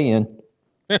late to weigh in.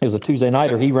 It was a Tuesday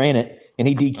nighter. He ran it, and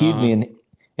he DQ'd me.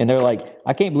 And they're like,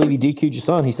 I can't believe you DQ'd your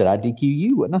son. He said, I DQ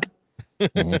you, wouldn't I?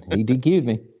 And he DQ'd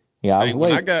me. Yeah, I was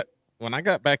late. When I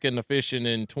got back into fishing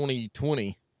in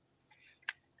 2020,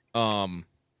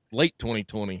 late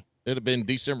 2020, it'd have been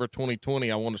December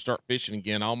 2020. I wanted to start fishing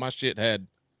again. All my shit had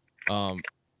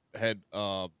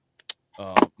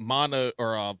mono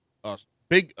or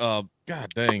big god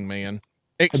dang man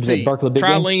XT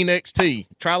Trilene XT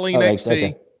XT.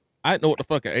 Okay. I didn't know what the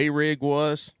fuck an A-rig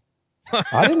was.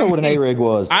 I didn't know what an A-rig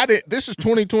was. This is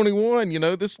 2021.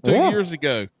 This is 2 years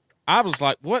ago. I was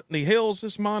like, what in the hell is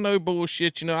this mono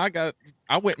bullshit? I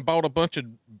went and bought a bunch of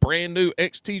brand new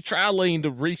XT Trilene to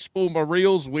re-spool my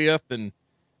reels with, and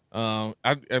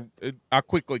I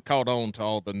quickly caught on to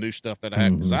all the new stuff that I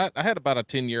had, because I had about a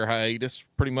 10-year hiatus,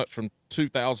 pretty much from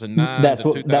 2009 to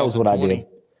 2020. That was what I did.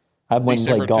 I went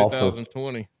December and played golf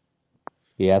 2020.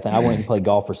 I went and played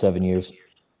golf for 7 years,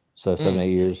 so 8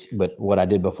 years. But what I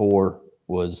did before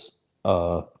was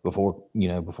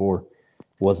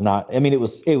was not. I mean, it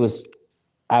was.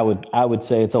 I would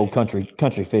say it's old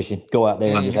country fishing. Go out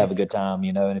there and just have a good time,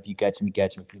 and if you catch them, you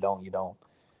catch them. If you don't, you don't.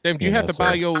 Damn, do you have to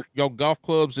buy your golf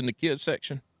clubs in the kids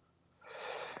section?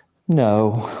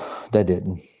 No, they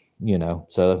didn't.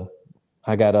 So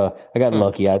I got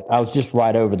lucky. I was just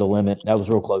right over the limit. I was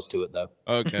real close to it though.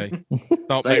 Okay,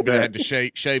 thought maybe they had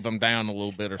to shave them down a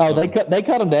little bit or something. They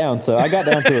cut them down, so I got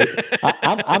down to it.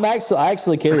 I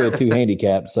actually carry a 2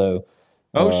 handicap, so.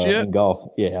 Shit! In golf,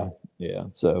 yeah.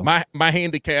 So my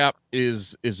handicap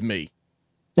is me.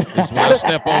 Is when I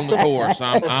step on the course,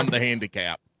 I'm the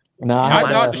handicap. No, I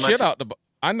knock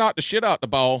the shit out the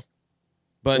ball,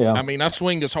 but Yeah. I mean, I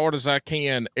swing as hard as I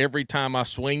can every time I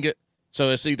swing it. So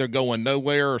it's either going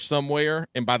nowhere or somewhere.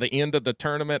 And by the end of the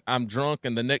tournament, I'm drunk,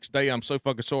 and the next day I'm so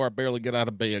fucking sore I barely get out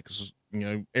of bed because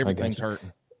everything's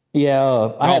hurting.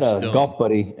 Yeah, I had a Golf's golf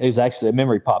buddy. It was actually a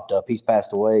memory popped up. He's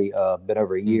passed away. Been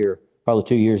over a year, probably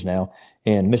 2 years now.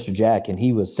 And Mr. Jack, and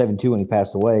he was 72 when he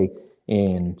passed away.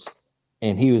 And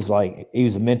he was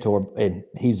a mentor, and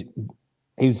he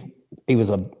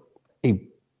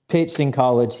pitched in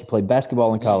college. He played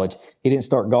basketball in college. He didn't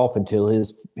start golf until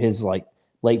his like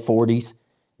late 40s.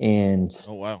 And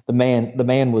Oh wow. the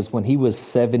man was, when he was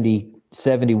 70,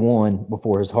 71,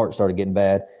 before his heart started getting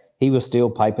bad, he was still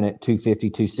piping at 250,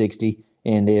 260.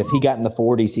 And if he got in the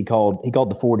 40s, he called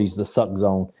the 40s the suck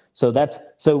zone. So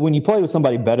when you play with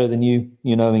somebody better than you,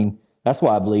 that's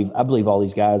why I believe all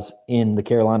these guys in the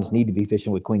Carolinas need to be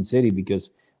fishing with Queen City, because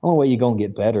the only way you're going to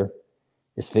get better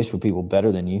is fish with people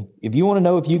better than you. If you want to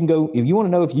know if you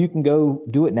can go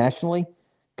do it nationally,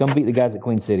 come beat the guys at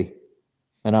Queen City.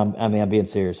 And I'm being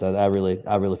serious. I really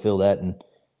feel that. And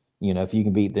if you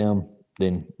can beat them,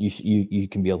 then you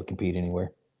can be able to compete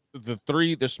anywhere.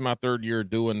 This is my 3rd year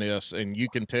doing this, and you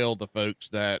can tell the folks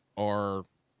that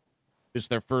it's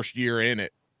their first year in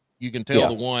it. You can tell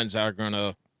the ones that are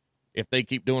gonna, if they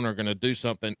keep doing, are gonna do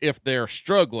something. If they're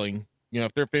struggling,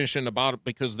 if they're finishing the bottom,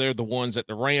 because they're the ones at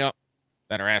the ramp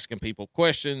that are asking people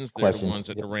questions. They're the ones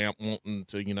at the ramp wanting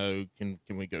to, can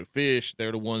we go fish?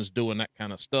 They're the ones doing that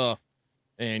kind of stuff.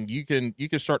 And you can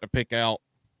start to pick out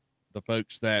the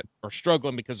folks that are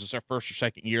struggling because it's their first or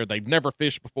second year. They've never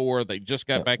fished before. They just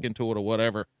got back into it or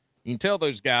whatever. You can tell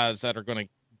those guys that are going to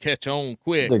catch on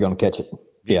quick. They're going to catch it.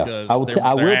 Yeah, because I will they're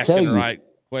tell asking you the right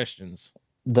questions.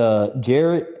 The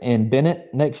Jarrett and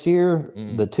Bennett next year,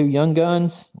 the two young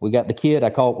guns. We got the kid.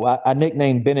 I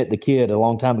nicknamed Bennett the Kid a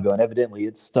long time ago, and evidently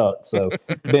it's stuck. So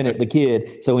Bennett the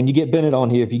Kid. So when you get Bennett on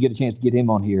here, if you get a chance to get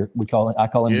him on here, I call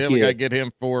him the Kid. We got to get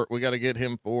him for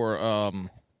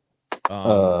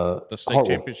the state Hartwell.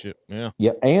 championship. Yeah.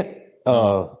 Yeah, and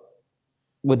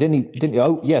well, didn't he?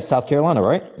 Oh, yeah, South Carolina,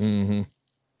 right? Mm-hmm.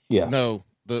 Yeah. No,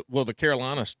 the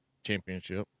Carolina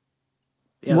championship.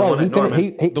 Yeah, the one at Norman. He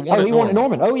won at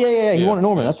Norman. Oh, yeah. He won at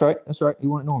Norman. Yeah. That's right. He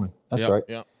won at Norman. That's right.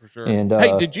 Yeah, for sure. And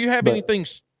hey, did you have anything?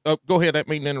 Oh, go ahead. I didn't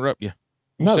mean to interrupt you.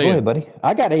 No, go ahead, buddy.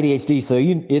 I got ADHD, so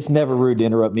it's never rude to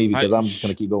interrupt me because I'm just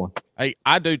going to keep going. Hey,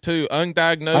 I do too.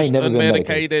 Undiagnosed,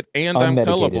 unmedicated, and I'm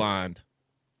colorblind.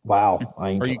 Wow.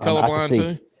 Are you colorblind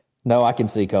too? No, I can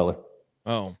see color.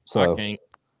 Oh, so I can't.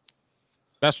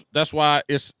 That's why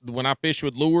it's when I fish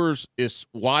with lures, it's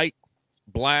white,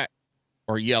 black,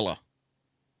 or yellow.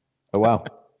 Oh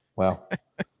wow!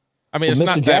 I mean, it's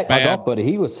not that bad. My golf buddy,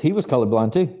 he was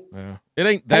colorblind too. Yeah, it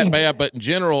ain't that bad, but in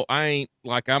general, I'm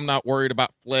not worried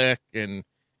about fleck, and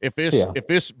if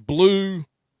it's blue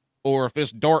or if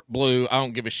it's dark blue, I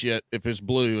don't give a shit. If it's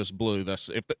blue, it's blue. That's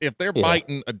if they're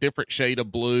biting a different shade of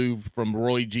blue from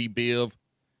Roy G. Biv,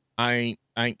 I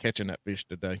ain't catching that fish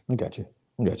today. I got you.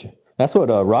 That's what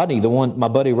Rodney, my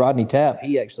buddy Rodney Tapp,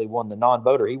 he actually won the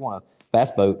non-boater. He won a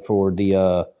bass boat for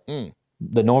the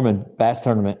Norman Bass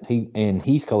Tournament.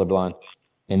 He's colorblind,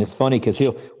 and it's funny because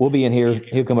we'll be in here.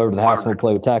 He'll come over to the house and we'll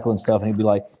play with tackle and stuff, and he'll be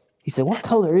like, he said, "What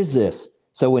color is this?"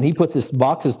 So when he puts his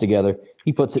boxes together,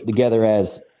 he puts it together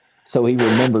as so he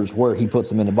remembers where he puts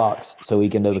them in the box, so he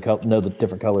can know the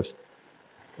different colors.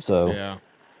 So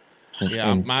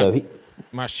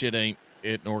my shit ain't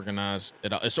organized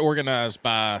at all. It's organized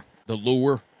by the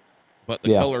lure, but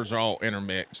the colors are all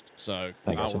intermixed, so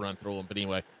I'll run through them. But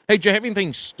anyway, hey, did you have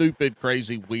anything stupid,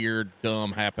 crazy, weird,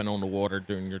 dumb happen on the water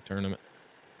during your tournament?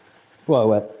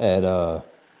 Well, at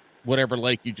whatever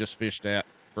lake you just fished at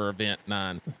for event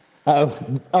 9.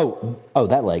 Oh,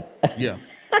 that lake. Yeah,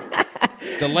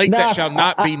 the lake that shall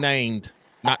not be named.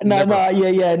 I passed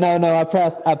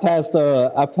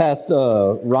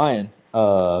Ryan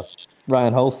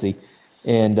Holsey,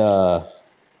 and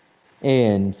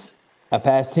I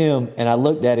passed him, and I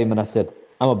looked at him, and I said,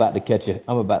 I'm about to catch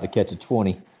a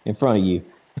 20 in front of you.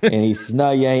 And he said,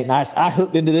 no, you ain't. And I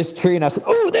hooked into this tree, and I said,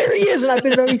 oh, there he is. And I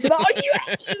bit it over. He said, oh, you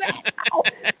asshole.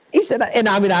 He said, and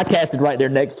I mean, I casted right there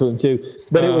next to him too.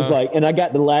 But it was like, and I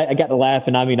got to laugh,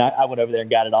 and I mean, I went over there and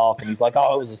got it off, and he's like,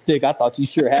 oh, it was a stick. I thought you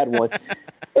sure had one.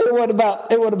 It went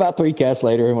about 3 casts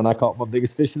later when I caught my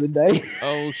biggest fish of the day.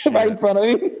 Oh, shit. Right in front of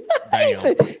me.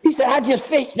 He said, I just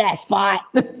fished that spot.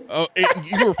 Oh,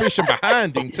 you were fishing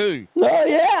behind him too. Oh,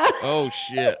 yeah. Oh,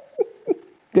 shit.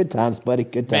 Good times, buddy.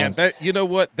 Good times. Man, you know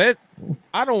what?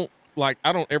 I don't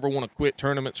ever want to quit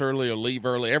tournaments early or leave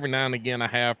early. Every now and again I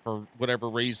have for whatever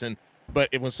reason. But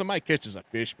when somebody catches a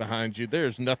fish behind you,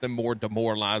 there's nothing more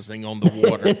demoralizing on the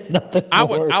water. It's nothing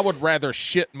I would rather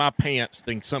shit my pants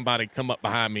than somebody come up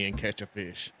behind me and catch a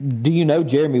fish. Do you know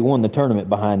Jeremy won the tournament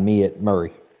behind me at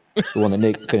Murray? The one that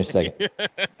Nick finished second.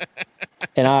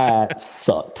 And I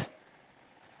sucked.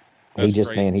 He's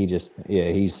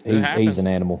an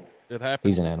animal. It happens.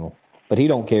 He's an animal. But he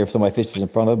don't care if somebody fishes in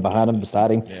front of him, behind him, beside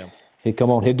him. Yeah.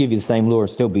 He'll give you the same lure and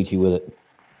still beat you with it.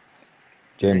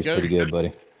 Jeremy's pretty good,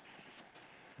 buddy.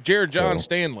 Jared John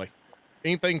Stanley.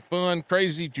 Anything fun,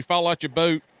 crazy? Did you fall out your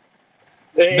boat?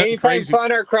 Anything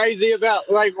fun or crazy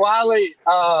about Lake Wiley?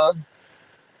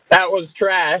 That was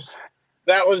trash.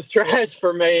 That was trash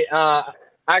for me. I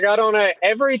got on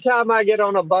every time I get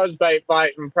on a buzzbait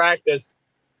bite in practice,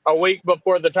 a week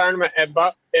before the tournament,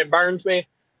 it burns me.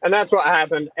 And that's what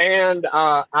happened. And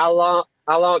I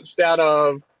launched out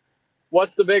of,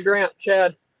 what's the big ramp,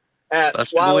 Chad? At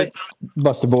Buster Wiley.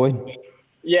 Buster Boyd.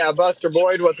 Yeah, Buster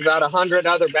Boyd with about 100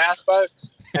 other bass boats.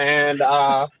 And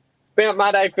spent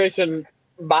my day fishing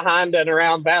behind and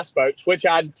around bass boats, which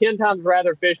I'd 10 times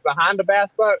rather fish behind a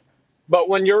bass boat. But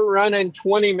when you're running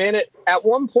 20 minutes, at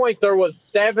one point there was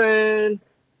 7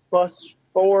 plus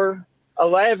 4,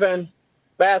 11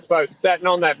 bass boats sitting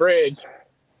on that bridge.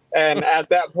 And at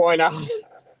that point,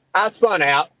 I spun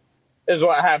out, is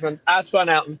what happened. I spun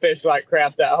out and fished like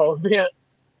crap that whole event.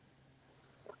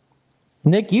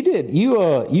 Nick,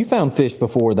 you found fish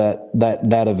before that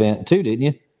event too, didn't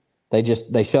you?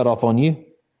 They shut off on you.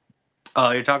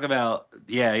 Oh, you're talking about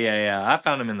yeah. I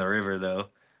found them in the river though.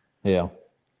 Yeah.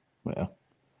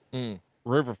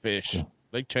 River fish. Yeah.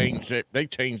 They changed it. They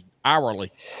changed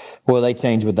hourly. Well, they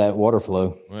change with that water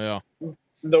flow. Well,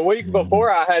 The week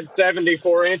before, I had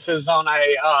 74 inches on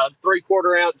a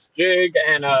 3/4 ounce jig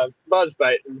and a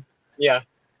buzzbait. Yeah,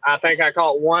 I think I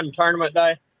caught one tournament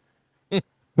day.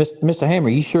 Mr. Hammer,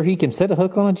 you sure he can set a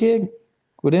hook on a jig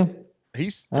with him? He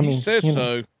says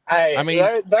so. Hey, I mean,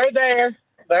 they're there.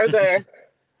 They're there.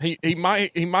 he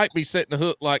might be setting a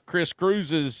hook like Chris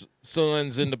Cruz's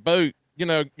sons in the boat. You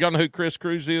know, y'all know who Chris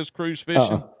Cruz is? Cruise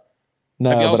fishing. No,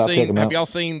 have y'all but I'll seen? check him Have out. y'all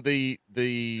seen the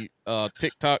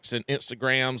TikToks and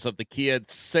Instagrams of the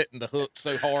kid setting the hook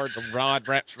so hard the rod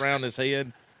wraps around his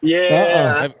head?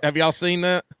 Yeah. Have y'all seen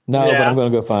that? No, Yeah. but I'm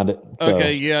going to go find it. So.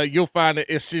 Okay, yeah, you'll find it.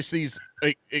 It's just these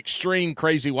extreme,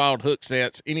 crazy, wild hook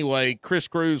sets. Anyway, Chris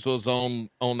Cruz was on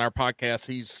our podcast.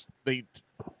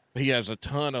 He has a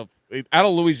ton of out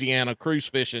of Louisiana cruise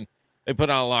fishing. They put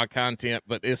out a lot of content,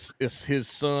 but it's his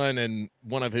son and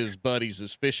one of his buddies,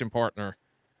 his fishing partner.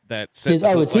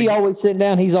 Is he always sitting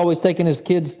down? He's always taking his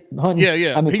kids hunting.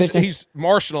 Yeah. I mean, he's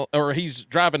marshaling or he's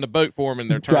driving the boat for him in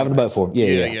their driving tournaments. the boat for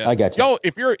him. Yeah. I got you. Y'all,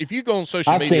 if you go on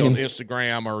social media on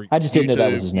Instagram or I just YouTube, didn't know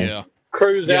that was his name. Yeah,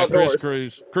 Cruise Outdoors.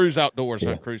 Cruise Outdoors,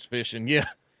 cruise fishing. Yeah,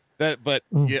 that's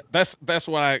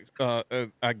why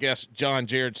I guess John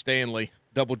Jared Stanley,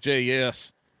 Double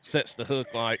JS, sets the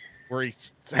hook like where he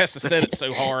has to set it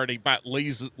so hard he about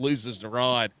loses the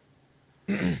rod.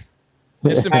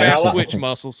 It's some bass twitch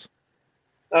muscles.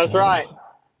 That's right.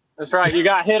 That's right. You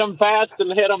got to hit them fast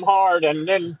and hit them hard, and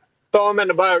then throw them in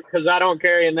the boat because I don't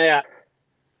carry a net.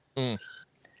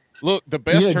 Look,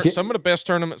 some of the best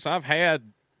tournaments I've had,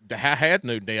 I had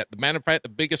no net. The matter of fact, the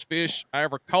biggest fish I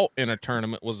ever caught in a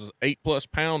tournament was an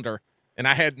 8+ pounder, and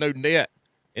I had no net.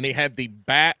 And he had he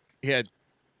had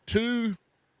two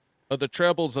of the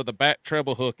trebles of the back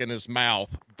treble hook in his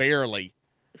mouth, barely.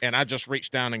 And I just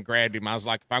reached down and grabbed him. I was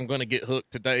like, if I'm going to get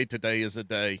hooked today is a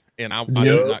day. And I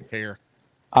do not care.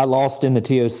 I lost in the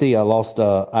TOC. I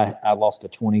lost a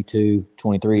 22,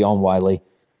 23 on Wiley,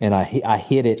 and I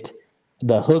hit it.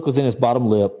 The hook was in his bottom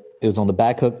lip. It was on the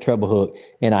back hook, treble hook.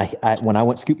 And I when I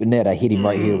went to scoop the net, I hit him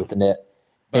right here with the net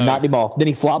and knocked him off. Then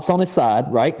he flops on his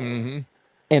side, right? Mm-hmm.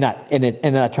 And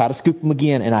then I try to scoop him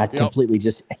again, and I completely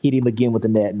just hit him again with the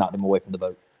net and knocked him away from the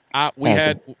boat. We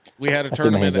had a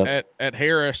tournament at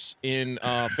Harris in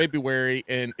February,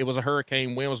 and it was a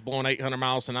hurricane. Wind was blowing 800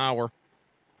 miles an hour,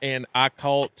 and I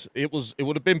caught it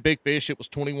would have been big fish. It was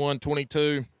 21,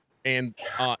 22, and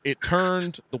it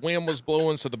turned. The wind was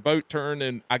blowing, so the boat turned,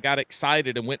 and I got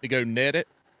excited and went to go net it,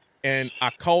 and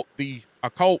I caught.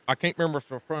 I can't remember if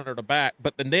the front or the back,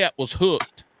 but the net was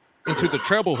hooked into the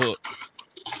treble hook,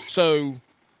 so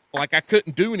like I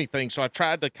couldn't do anything. So I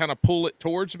tried to kind of pull it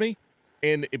towards me.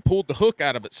 And it pulled the hook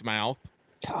out of its mouth,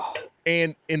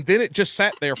 and then it just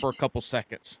sat there for a couple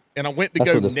seconds. And I went to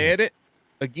go net it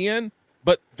again,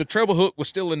 but the treble hook was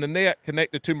still in the net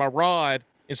connected to my rod.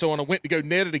 And so when I went to go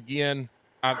net it again,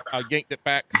 I yanked it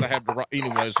back because I had the rod.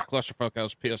 Anyways, the clusterfuck, I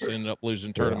was pissed. I ended up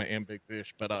losing tournament and big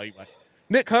fish. But anyway,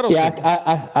 Nick Huddleston.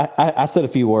 Yeah, I said a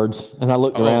few words, and I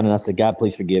looked around and I said, God,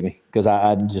 please forgive me, because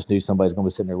I just knew somebody's going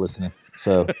to be sitting there listening.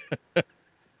 So.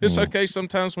 It's okay.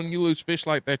 Sometimes when you lose fish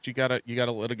like that, you gotta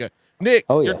let it go. Nick,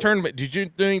 your tournament. Did you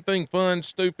do anything fun,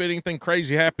 stupid, anything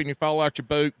crazy happen? You fall out your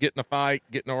boat, get in a fight,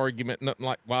 get in an argument, nothing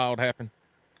like wild happened?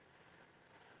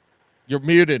 You're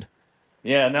muted.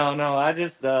 Yeah, no. I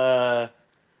just I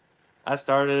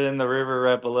started in the river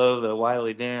right below the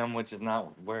Wiley Dam, which is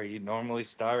not where you normally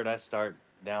start. I start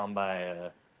down by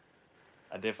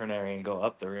a different area and go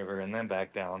up the river and then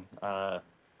back down. And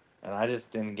I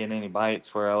just didn't get any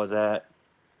bites where I was at.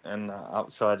 And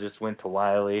so I just went to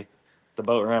Wiley. The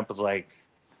boat ramp was like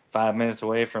 5 minutes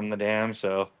away from the dam,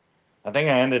 so I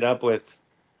think I ended up with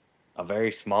a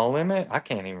very small limit. I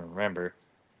can't even remember.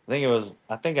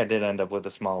 I think I did end up with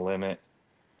a small limit.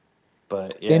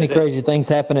 But yeah. Any crazy things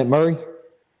happen at Murray?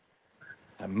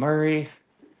 At Murray?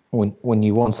 When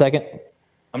you won second?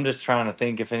 I'm just trying to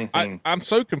think if anything. I'm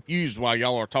so confused while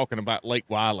y'all are talking about Lake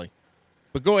Wiley.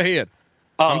 But go ahead.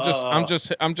 I'm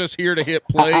just here to hit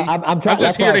play. I'm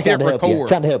just here to hit record.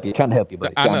 Trying to help you,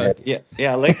 buddy. I know.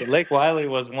 Yeah. Lake Wiley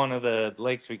was one of the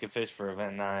lakes we could fish for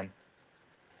Event 9.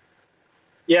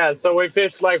 Yeah, so we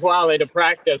fished Lake Wiley to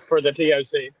practice for the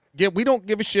TOC. Yeah, we don't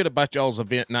give a shit about y'all's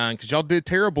Event 9 because y'all did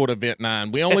terrible at Event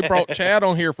 9. We only brought Chad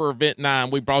on here for Event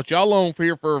 9. We brought y'all on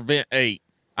here for Event 8.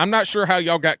 I'm not sure how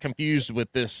y'all got confused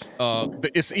with this.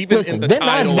 It's even in the Event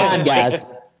title. 9's mine, guys.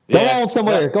 Go on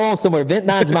somewhere. Event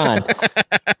 9's mine.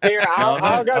 Here,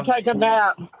 I'll go take a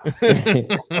nap.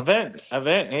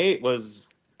 Event 8 was,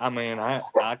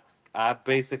 I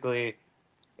basically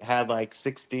had like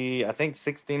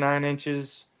 69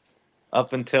 inches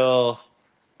up until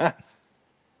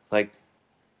like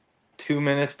 2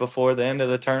 minutes before the end of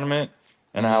the tournament.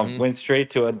 and I went straight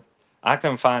to I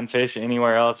couldn't find fish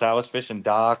anywhere else. I was fishing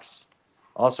docks,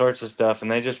 all sorts of stuff,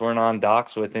 and they just weren't on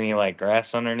docks with any like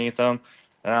grass underneath them.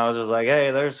 And I was just like,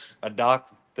 hey, there's a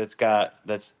dock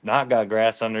that's not got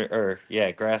grass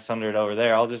grass under it over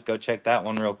there. I'll just go check that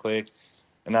one real quick.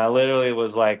 And I literally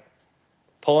was like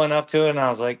pulling up to it, and I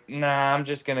was like, nah, I'm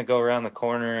just gonna go around the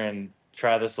corner and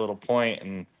try this little point.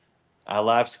 And I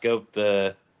live scoped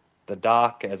the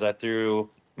dock as I threw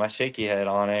my shaky head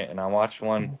on it, and I watched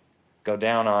one go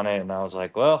down on it, and I was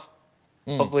like, well,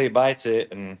 hopefully he bites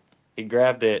it. And he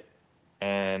grabbed it,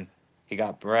 and he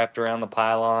got wrapped around the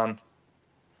pylon,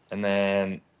 and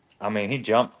then he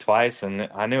jumped twice, and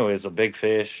I knew it was a big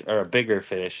fish, or a bigger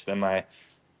fish than my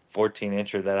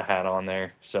 14-incher that I had on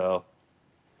there. So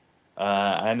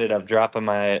I ended up dropping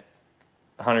my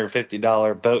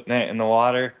 $150 boat net in the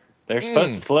water. They're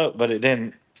supposed to float, but it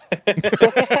didn't.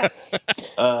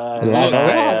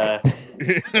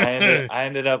 I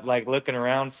ended up like looking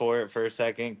around for it for a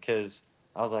second, because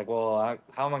I was like, well,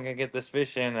 how am I gonna get this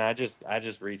fish in? And I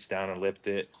just reached down and lipped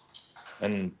it,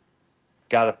 and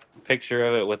got a picture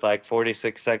of it with like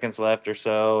 46 seconds left or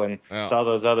so, and saw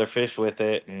those other fish with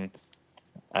it. And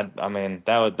that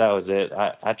was it.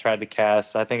 I tried to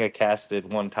cast. I think I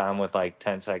casted one time with like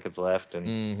 10 seconds left,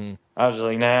 and I was just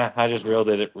like, nah. I just reeled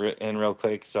it in real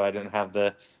quick, so I didn't have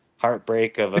the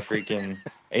heartbreak of a freaking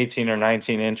 18 or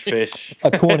 19-inch fish.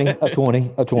 A 20. Yeah.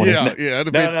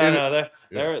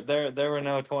 No. There were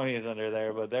no 20s under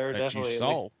there, but there were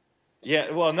definitely.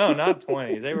 Yeah, well, no, not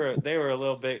 20. They were a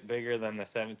little bit bigger than the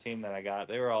 17 that I got.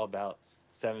 They were all about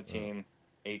 17,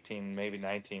 18, maybe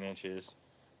 19 inches.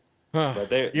 But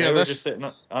they were just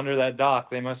sitting under that dock.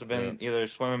 They must have been either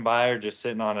swimming by or just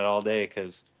sitting on it all day,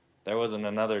 because there wasn't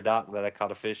another dock that I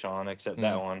caught a fish on except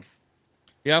that one.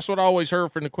 Yeah, that's what I always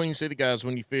heard from the Queen City guys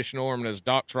when you fish Norman, is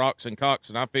docks, rocks, and cocks.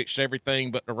 And I fished everything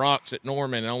but the rocks at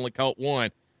Norman and only caught one.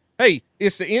 Hey,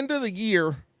 it's the end of the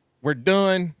year. We're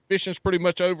done. Fishing's pretty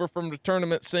much over from the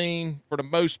tournament scene for the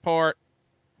most part.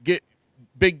 Get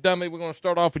Big Dummy, we're going to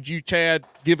start off with you, Chad.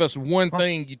 Give us one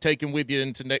thing you're taking with you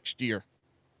into next year.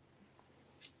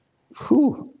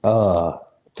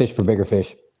 Fish for bigger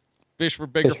fish. Fish for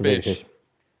bigger fish.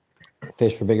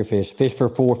 Fish for bigger fish. Fish for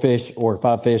 4 fish or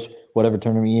 5 fish, whatever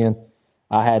tournament you're in.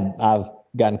 I've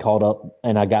gotten caught up,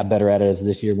 and I got better at it as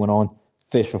this year went on.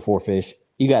 Fish for 4 fish.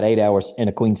 You got 8 hours in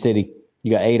a Queen City. You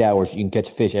got 8 hours. You can catch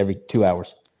a fish every 2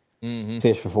 hours.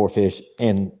 Fish for 4 fish,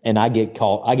 and I get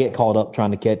caught up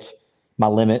trying to catch my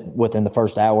limit within the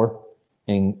first hour,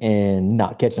 and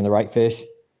not catching the right fish.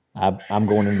 I'm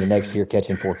going into next year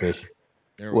catching 4 fish,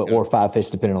 or 5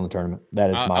 fish depending on the tournament. That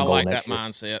is my goal next year. I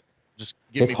like that mindset. Just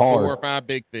give me 4 or 5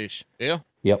 big fish. Yeah.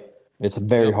 Yep. It's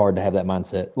very hard to have that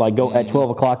mindset. Like go at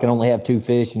 12 o'clock and only have 2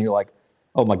 fish, and you're like,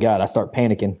 oh my God, I start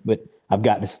panicking. But I've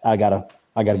got this. I gotta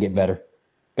get better.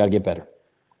 Got to get better.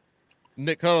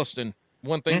 Nick Huddleston,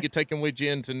 one thing you're taking with you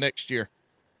into next year?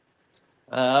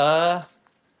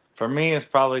 For me, it's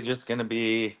probably just going to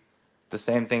be the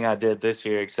same thing I did this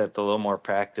year, except a little more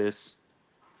practice.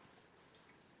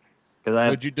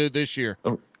 What'd you do this year?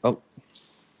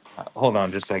 Hold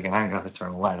on just a second. I got to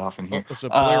turn the light off in here. There's a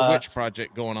Blair Witch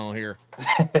project going on here.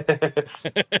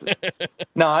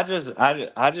 No, I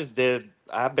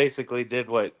basically did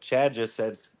what Chad just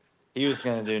said he was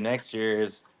going to do next year.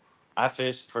 Is I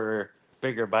fished for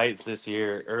bigger bites this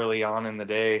year early on in the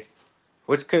day,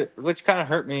 which kind of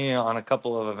hurt me on a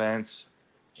couple of events.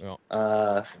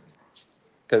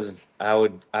 Because I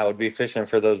would be fishing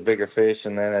for those bigger fish,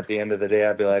 and then at the end of the day,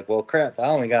 I'd be like, well, crap, I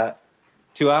only got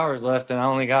 2 hours left, and I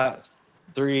only got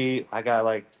 3. I got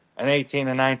like an 18,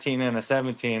 a 19, and a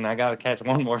 17. I got to catch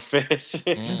one more fish.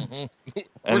 Where's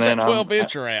that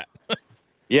 12-incher at?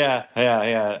 Yeah.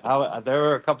 There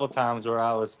were a couple times where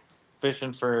I was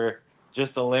fishing for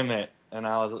just the limit, and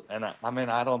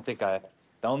I don't think the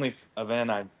only event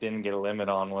I didn't get a limit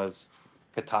on was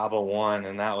Catawba 1,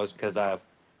 and that was because I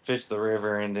fished the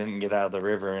river and didn't get out of the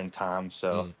river in time.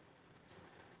 So,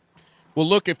 well,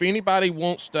 look, if anybody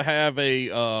wants to have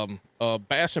a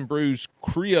Bass and Brews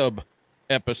crib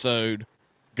episode,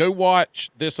 go watch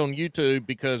this on YouTube,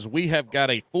 because we have got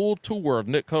a full tour of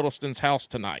Nick Huddleston's house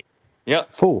tonight.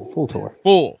 Yep, full tour,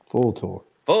 full tour.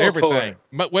 Everything.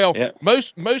 Tour.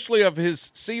 Mostly of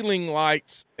his ceiling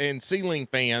lights and ceiling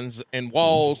fans and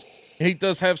walls. He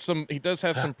does have some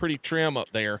pretty trim up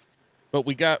there. But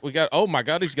we got oh my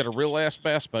God, he's got a real ass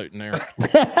bass boat in there.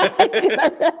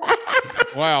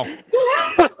 Wow.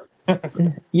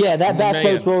 Yeah, that bass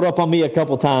boat's rolled up on me a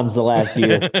couple times the last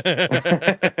year.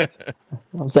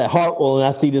 I was at Hartwell, and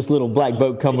I see this little black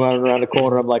boat coming running around the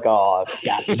corner. I'm like, oh,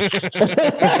 got me.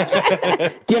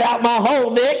 Get out my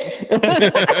hole, Nick.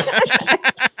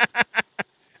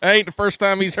 That ain't the first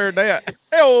time he's heard that.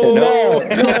 Oh,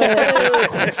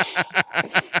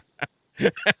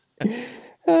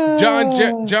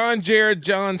 John Jared,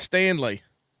 John Stanley,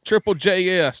 Triple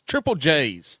JS, Triple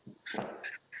J's.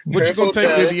 What you gonna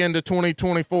take with you into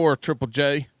 2024, Triple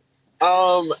J?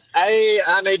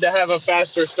 I need to have a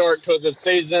faster start to the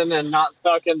season and not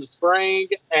suck in the spring.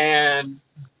 And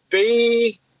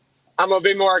B, I'm going to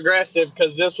be more aggressive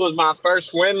because this was my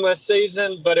first winless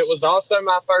season, but it was also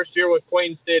my first year with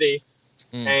Queen City.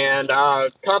 And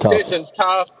competition's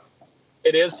tough.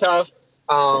 It is tough.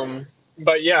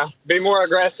 But, yeah, be more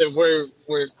aggressive. We're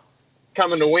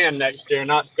coming to win next year,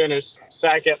 not finish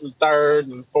second and third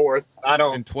and fourth.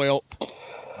 And 12th.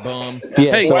 Bum.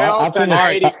 Yeah, hey, so 12th and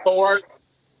 84th.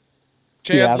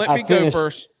 Chad, Yeah, let me go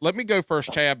first. Let me go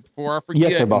first, Chad, before I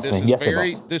forget. Yes, sir, boss man. Yes, sir,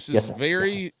 boss. This is Yes, sir.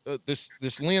 very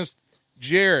this lens.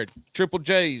 Jared, Triple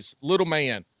J's, little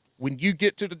man. When you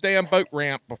get to the damn boat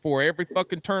ramp before every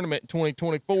fucking tournament in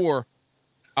 2024,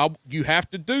 you have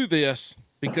to do this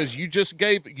because you just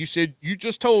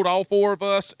told all 4 of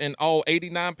us and all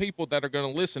 89 people that are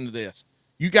going to listen to this.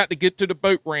 You got to get to the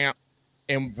boat ramp,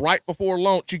 and right before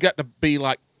launch, you got to be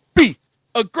like, be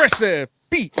aggressive.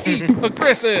 Be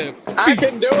aggressive. I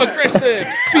can do it. Aggressive.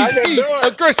 I can do it.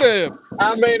 Aggressive.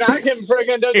 I mean, I can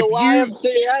friggin' do the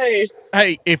YMCA.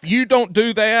 Hey, if you don't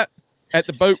do that at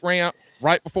the boat ramp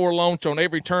right before launch on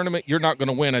every tournament, you're not going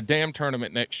to win a damn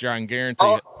tournament next year. I can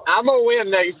guarantee it. I'm gonna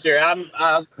win next year.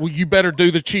 Well, you better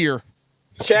do the cheer.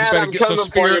 Chad, you better I'm get some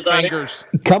coming for you, spirit buddy. fingers.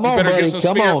 Come on, you better buddy. get some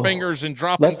Come spirit on. fingers and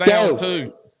drop Let's them down go.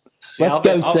 too. Let's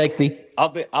go, sexy. I'll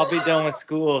be done with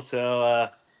school, so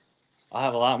I'll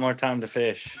have a lot more time to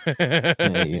fish.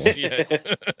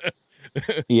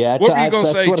 Yeah. What were you gonna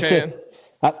say, Chad?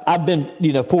 I've been,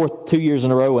 4th 2 years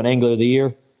in a row in Angler of the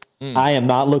Year. I am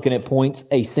not looking at points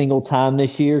a single time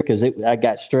this year because I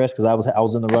got stressed because I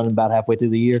was in the running about halfway through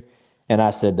the year, and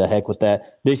I said the heck with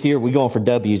that. This year we're going for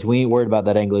W's. We ain't worried about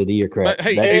that Angler of the Year crap. But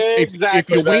hey,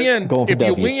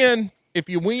 if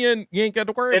you win, you ain't got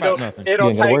to worry about nothing.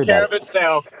 It'll take care of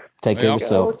itself. Take care of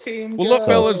itself. Well, look,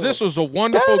 fellas, this was a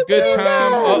wonderful, good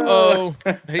time.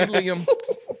 Hey, Liam.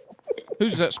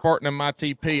 Who's that Spartan in my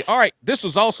TP? All right, this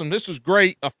was awesome. This was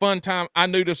great, a fun time. I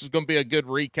knew this was going to be a good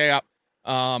recap.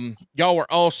 Y'all were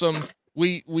awesome.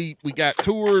 We got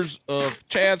tours of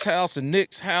Chad's house and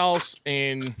Nick's house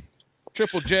and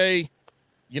Triple J.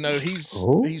 I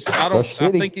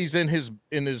think he's in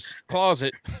his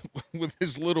closet with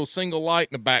his little single light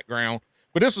in the background.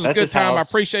 But this was a good time. I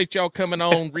appreciate y'all coming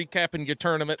on, recapping your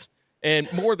tournaments,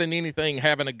 and more than anything,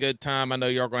 having a good time. I know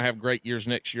y'all are going to have great years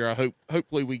next year.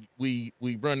 Hopefully we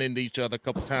run into each other a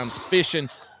couple times fishing.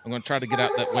 I'm going to try to get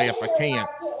out that way if I can.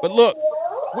 But look,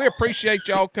 we appreciate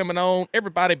y'all coming on.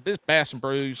 Everybody, this Bass and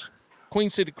Brews, Queen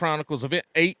City Chronicles, event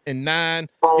 8 and 9.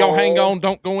 Y'all hang on.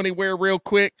 Don't go anywhere real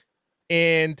quick.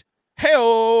 And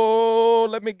hell,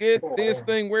 let me get this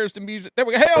thing. Where's the music? There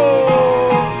we go.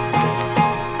 Hell.